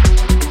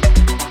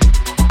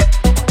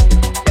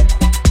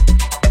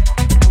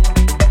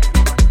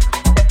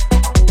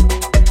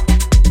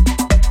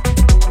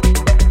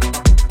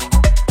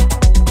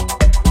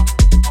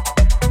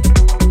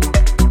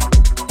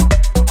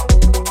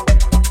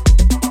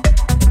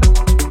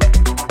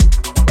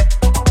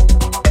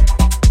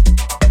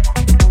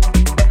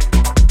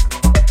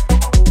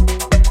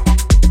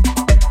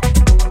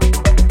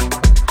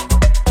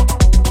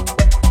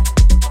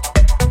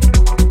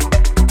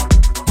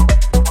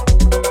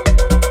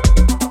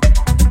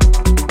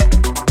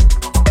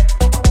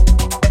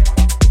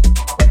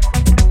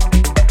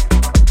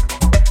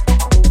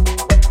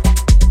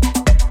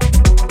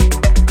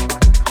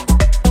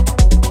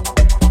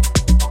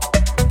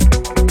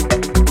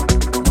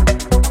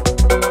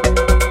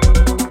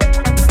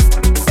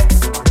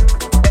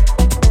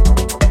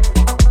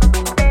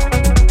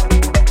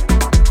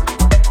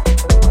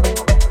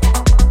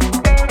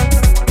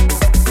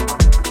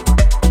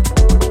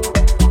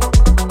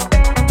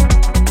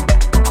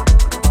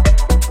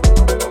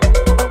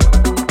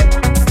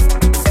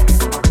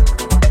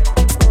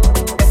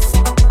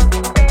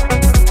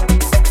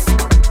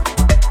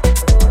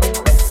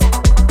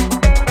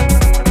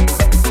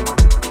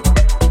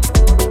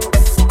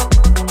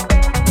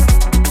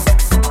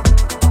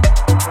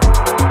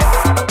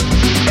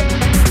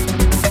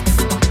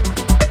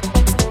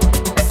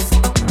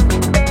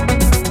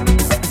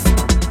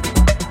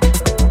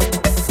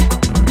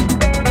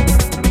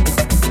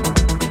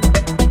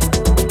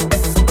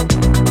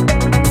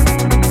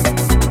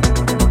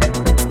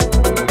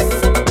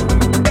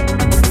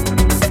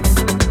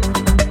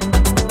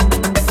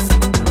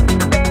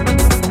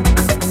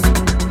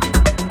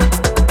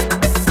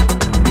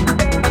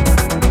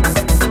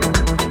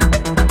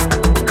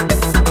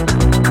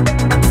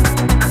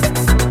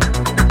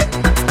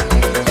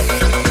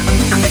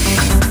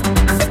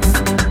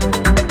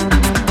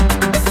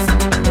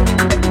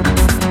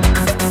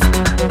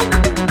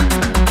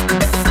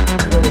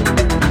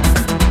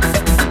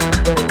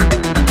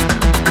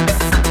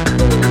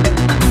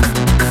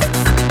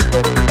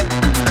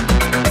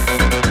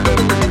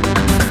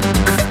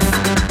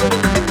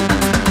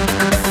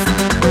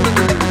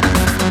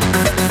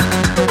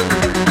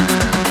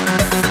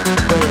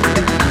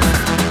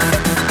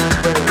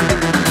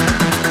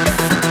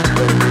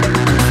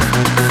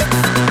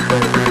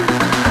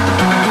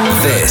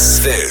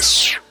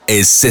 This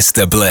is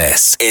Sister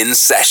Bliss in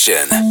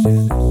Session.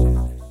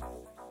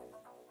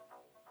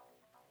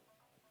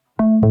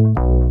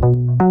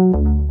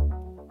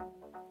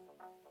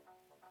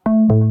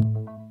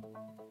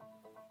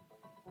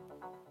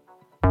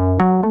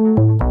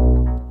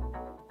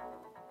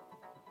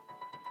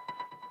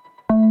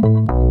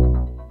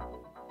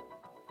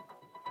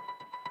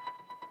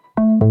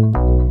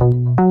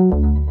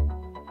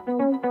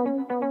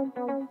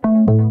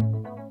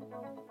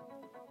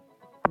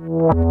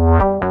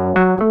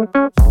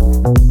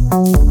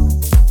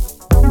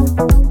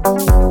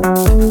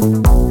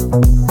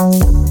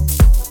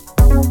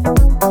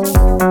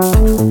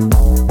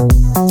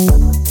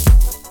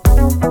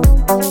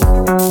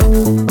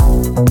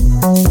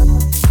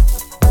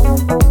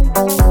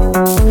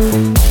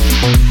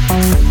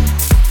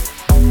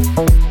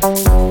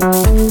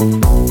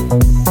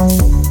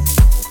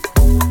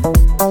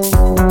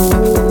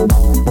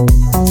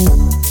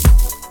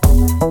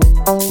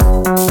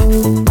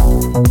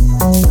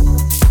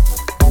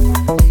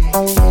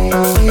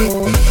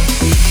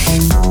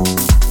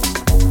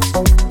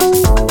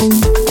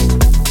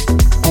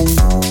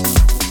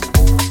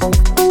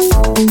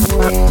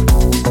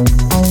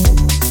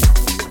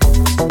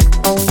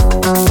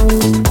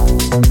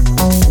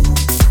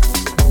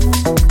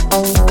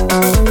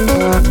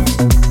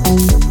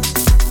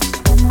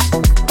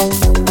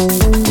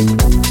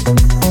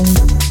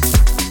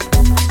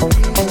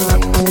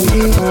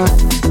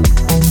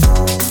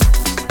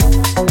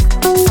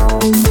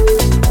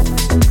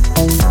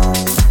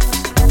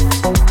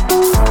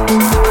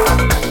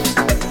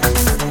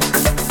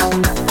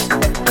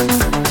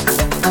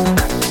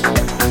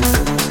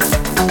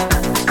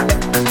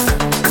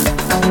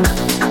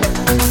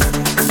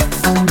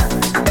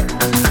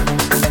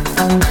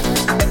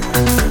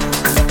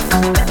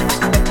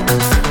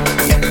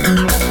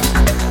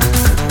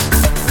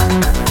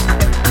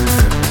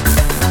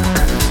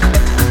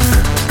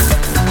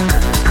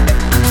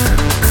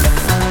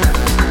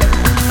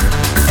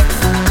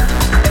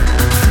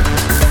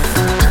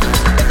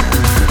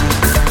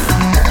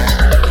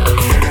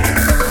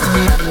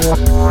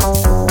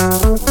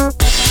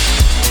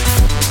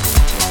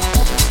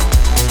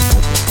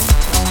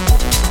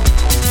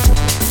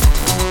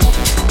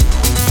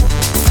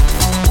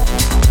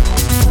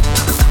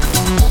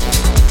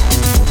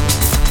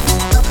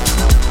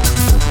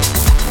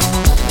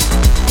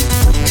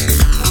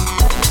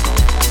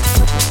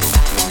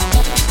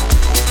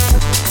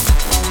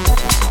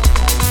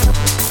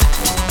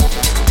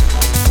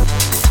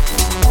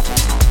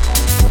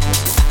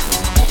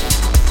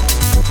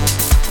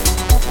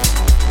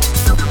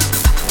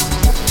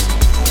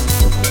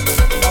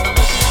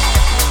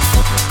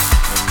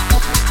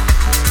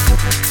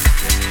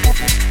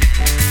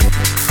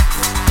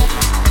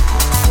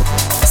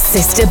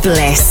 Sister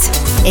Bliss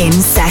in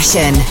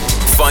session.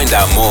 Find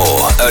out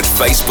more at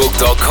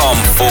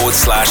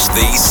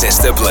facebook.com/The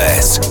Sister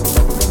Bliss.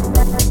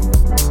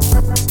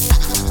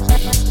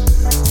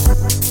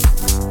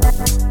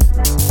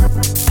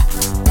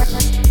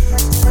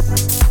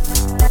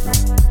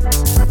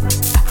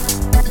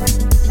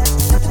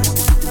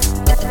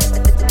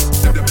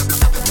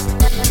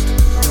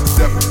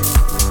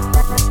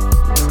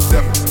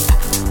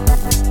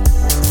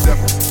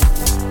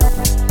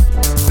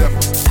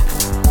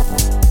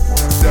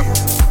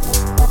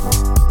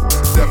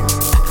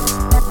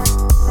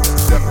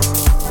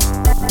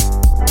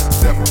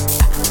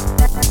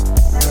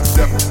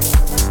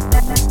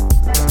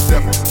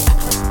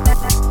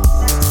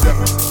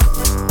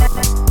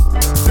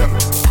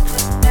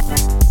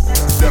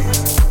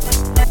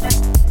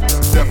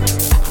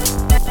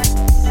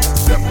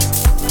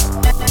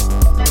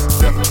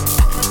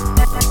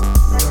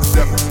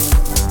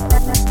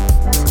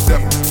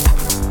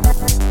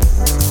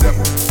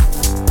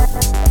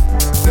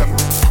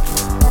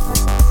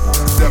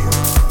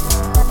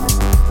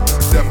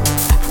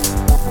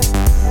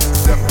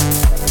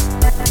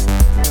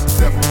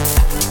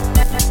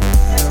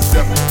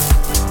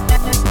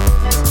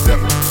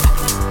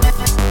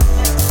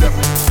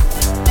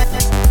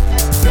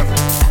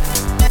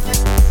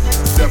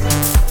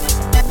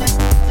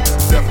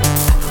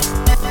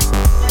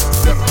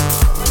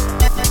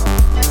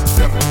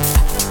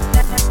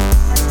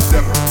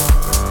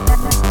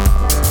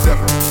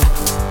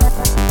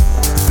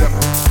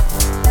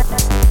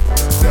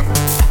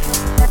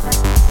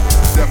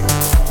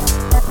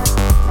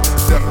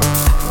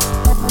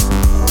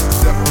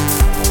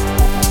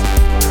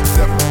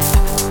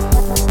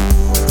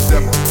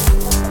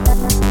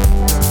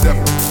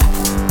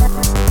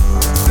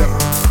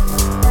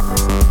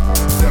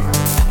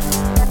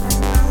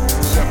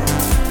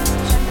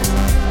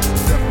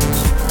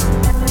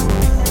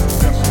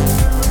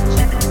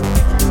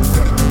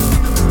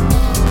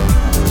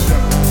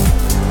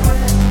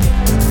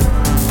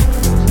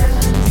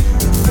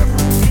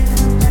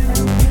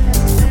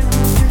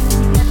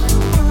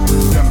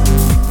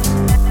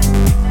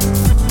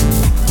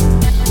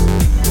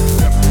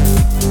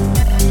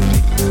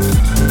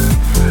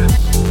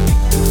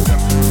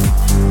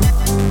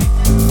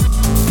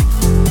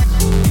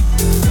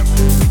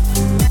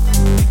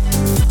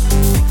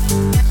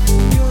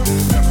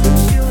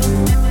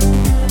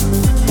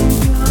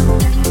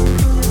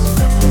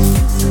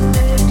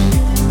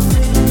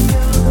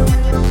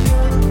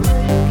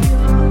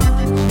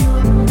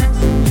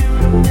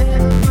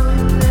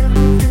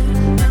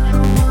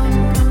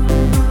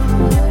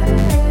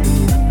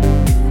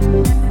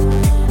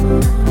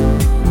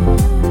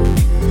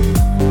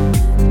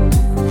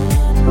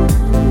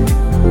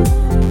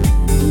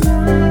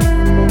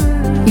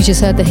 You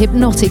just heard the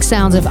hypnotic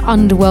sounds of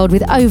Underworld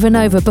with Over and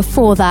Over.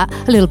 Before that,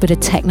 a little bit of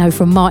techno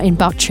from Martin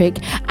Buttrick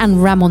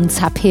and Ramon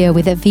Tapia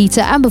with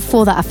Evita. And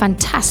before that, a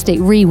fantastic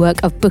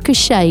rework of Booker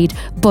Shade,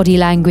 Body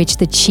Language,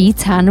 the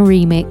Cheetan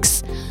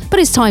remix. But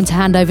it's time to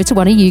hand over to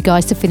one of you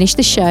guys to finish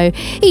the show.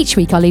 Each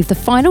week I leave the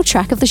final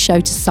track of the show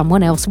to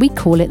someone else. We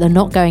call it the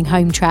Not Going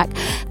Home track.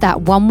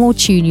 That one more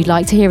tune you'd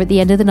like to hear at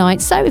the end of the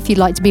night. So if you'd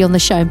like to be on the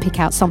show and pick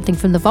out something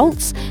from the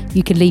vaults,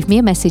 you can leave me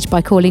a message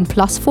by calling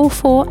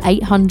 +44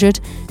 800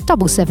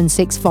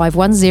 776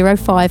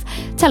 5105.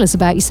 Tell us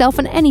about yourself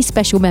and any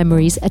special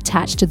memories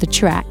attached to the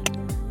track.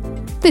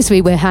 This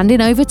week we're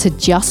handing over to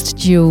Just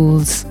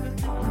Jules.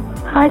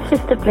 Hi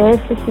Sister Bliss,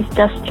 this is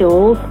Just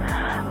Jules.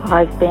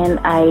 I've been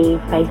a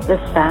Faithless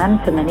fan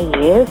for many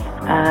years,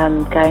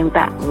 going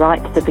back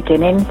right to the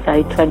beginning,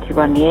 so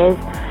 21 years.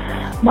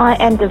 My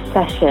end of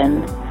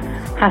session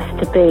has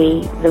to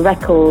be the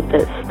record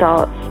that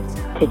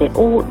started it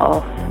all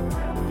off,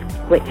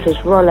 which was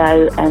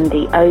Rollo and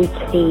the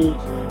OT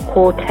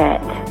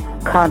Quartet,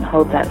 Can't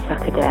Hold That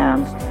Sucker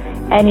Down.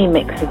 Any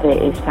mix of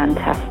it is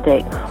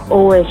fantastic,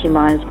 always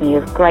reminds me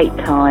of great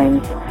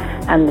times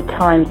and the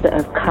times that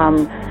have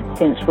come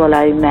since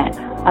Rollo met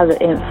other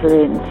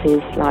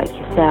influences like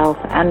yourself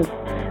and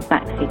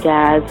Maxi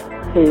Jazz,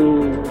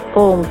 who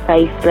formed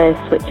Faithless,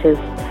 which has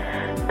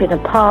been a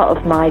part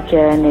of my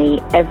journey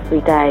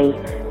every day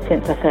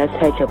since I first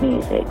heard your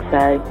music.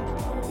 So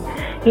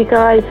you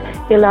guys,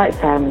 you're like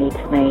family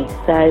to me.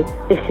 So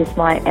this is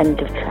my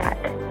end of track.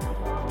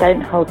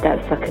 Don't Hold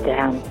That Sucker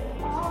Down,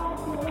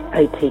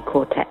 OT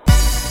Quartet.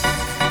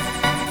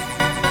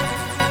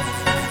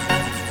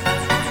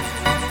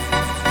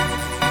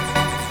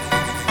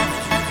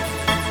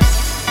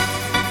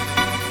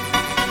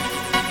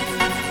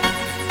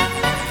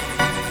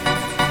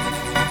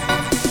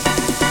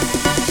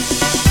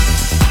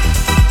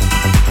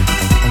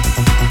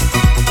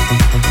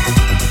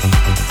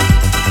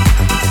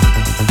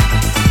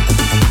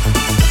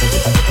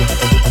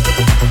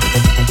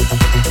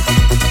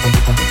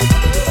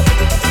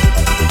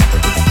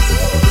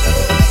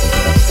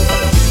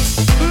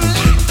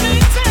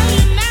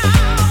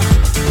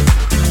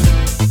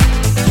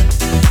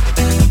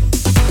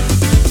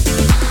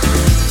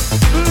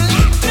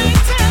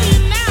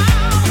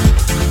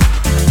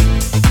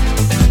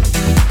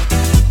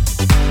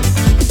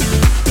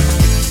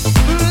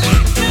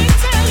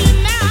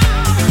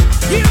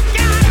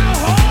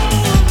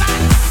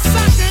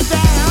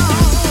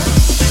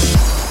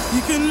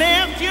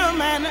 lift your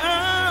man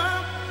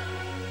up,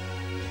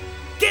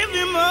 give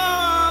him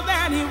all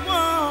that he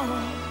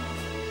wants.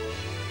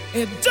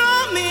 It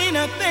don't mean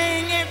a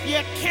thing if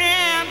you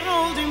can't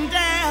hold him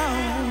down.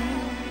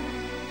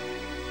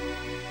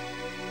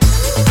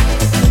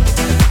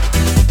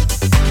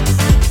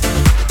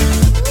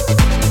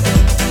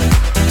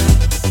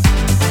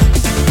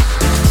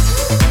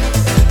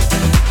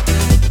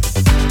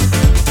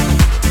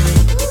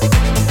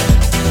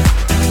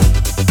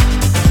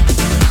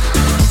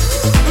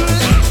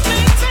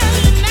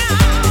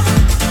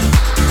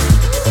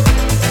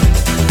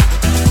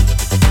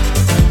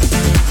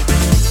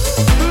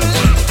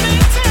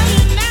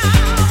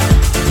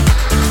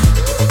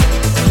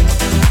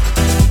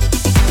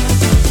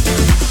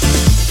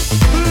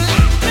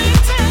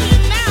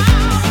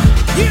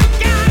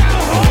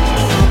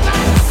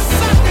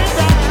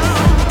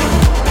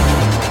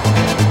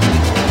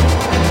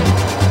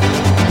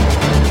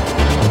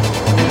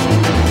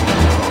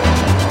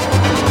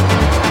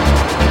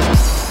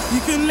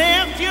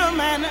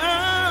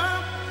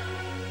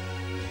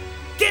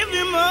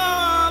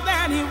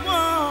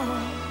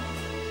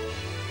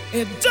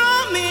 It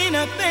don't mean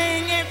a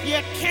thing if you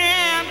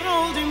can't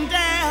hold him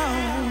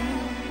down.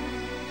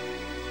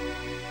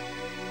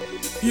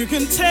 You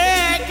can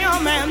take your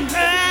man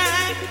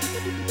back,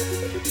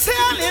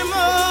 tell him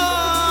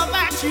all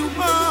that you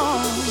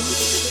want.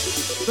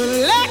 But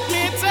let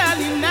me tell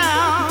you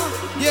now,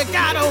 you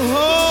gotta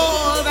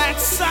hold that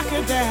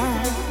sucker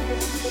down.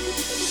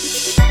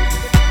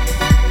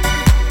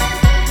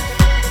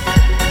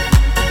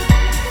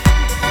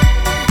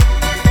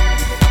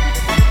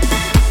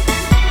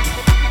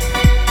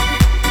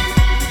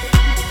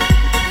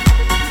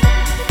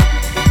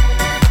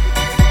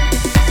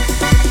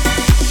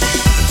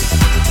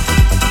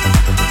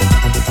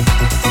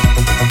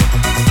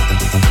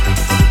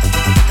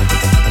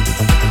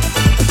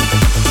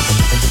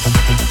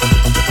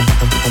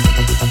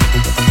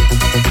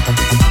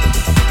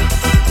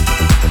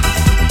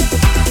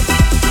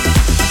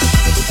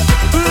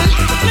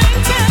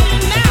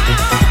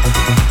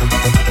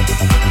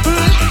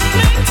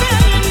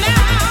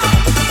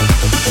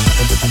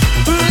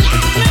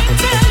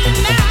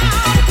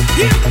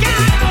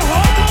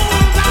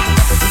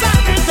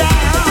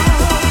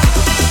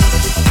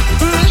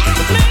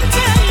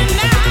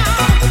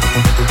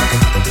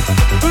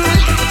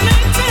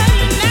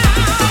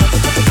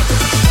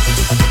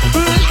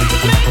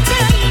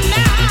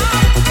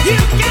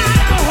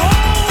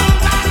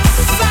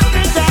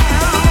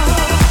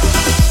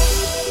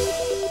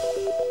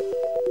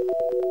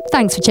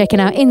 Thanks for checking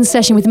out In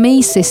Session with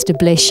me, Sister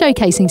Bliss,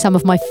 showcasing some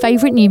of my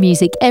favourite new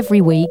music every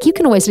week. You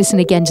can always listen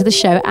again to the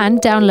show and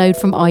download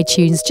from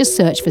iTunes. Just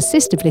search for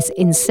Sister Bliss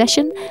In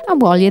Session,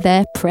 and while you're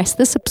there, press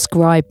the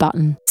subscribe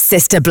button.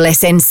 Sister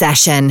Bliss In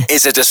Session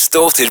is a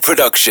Distorted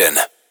production.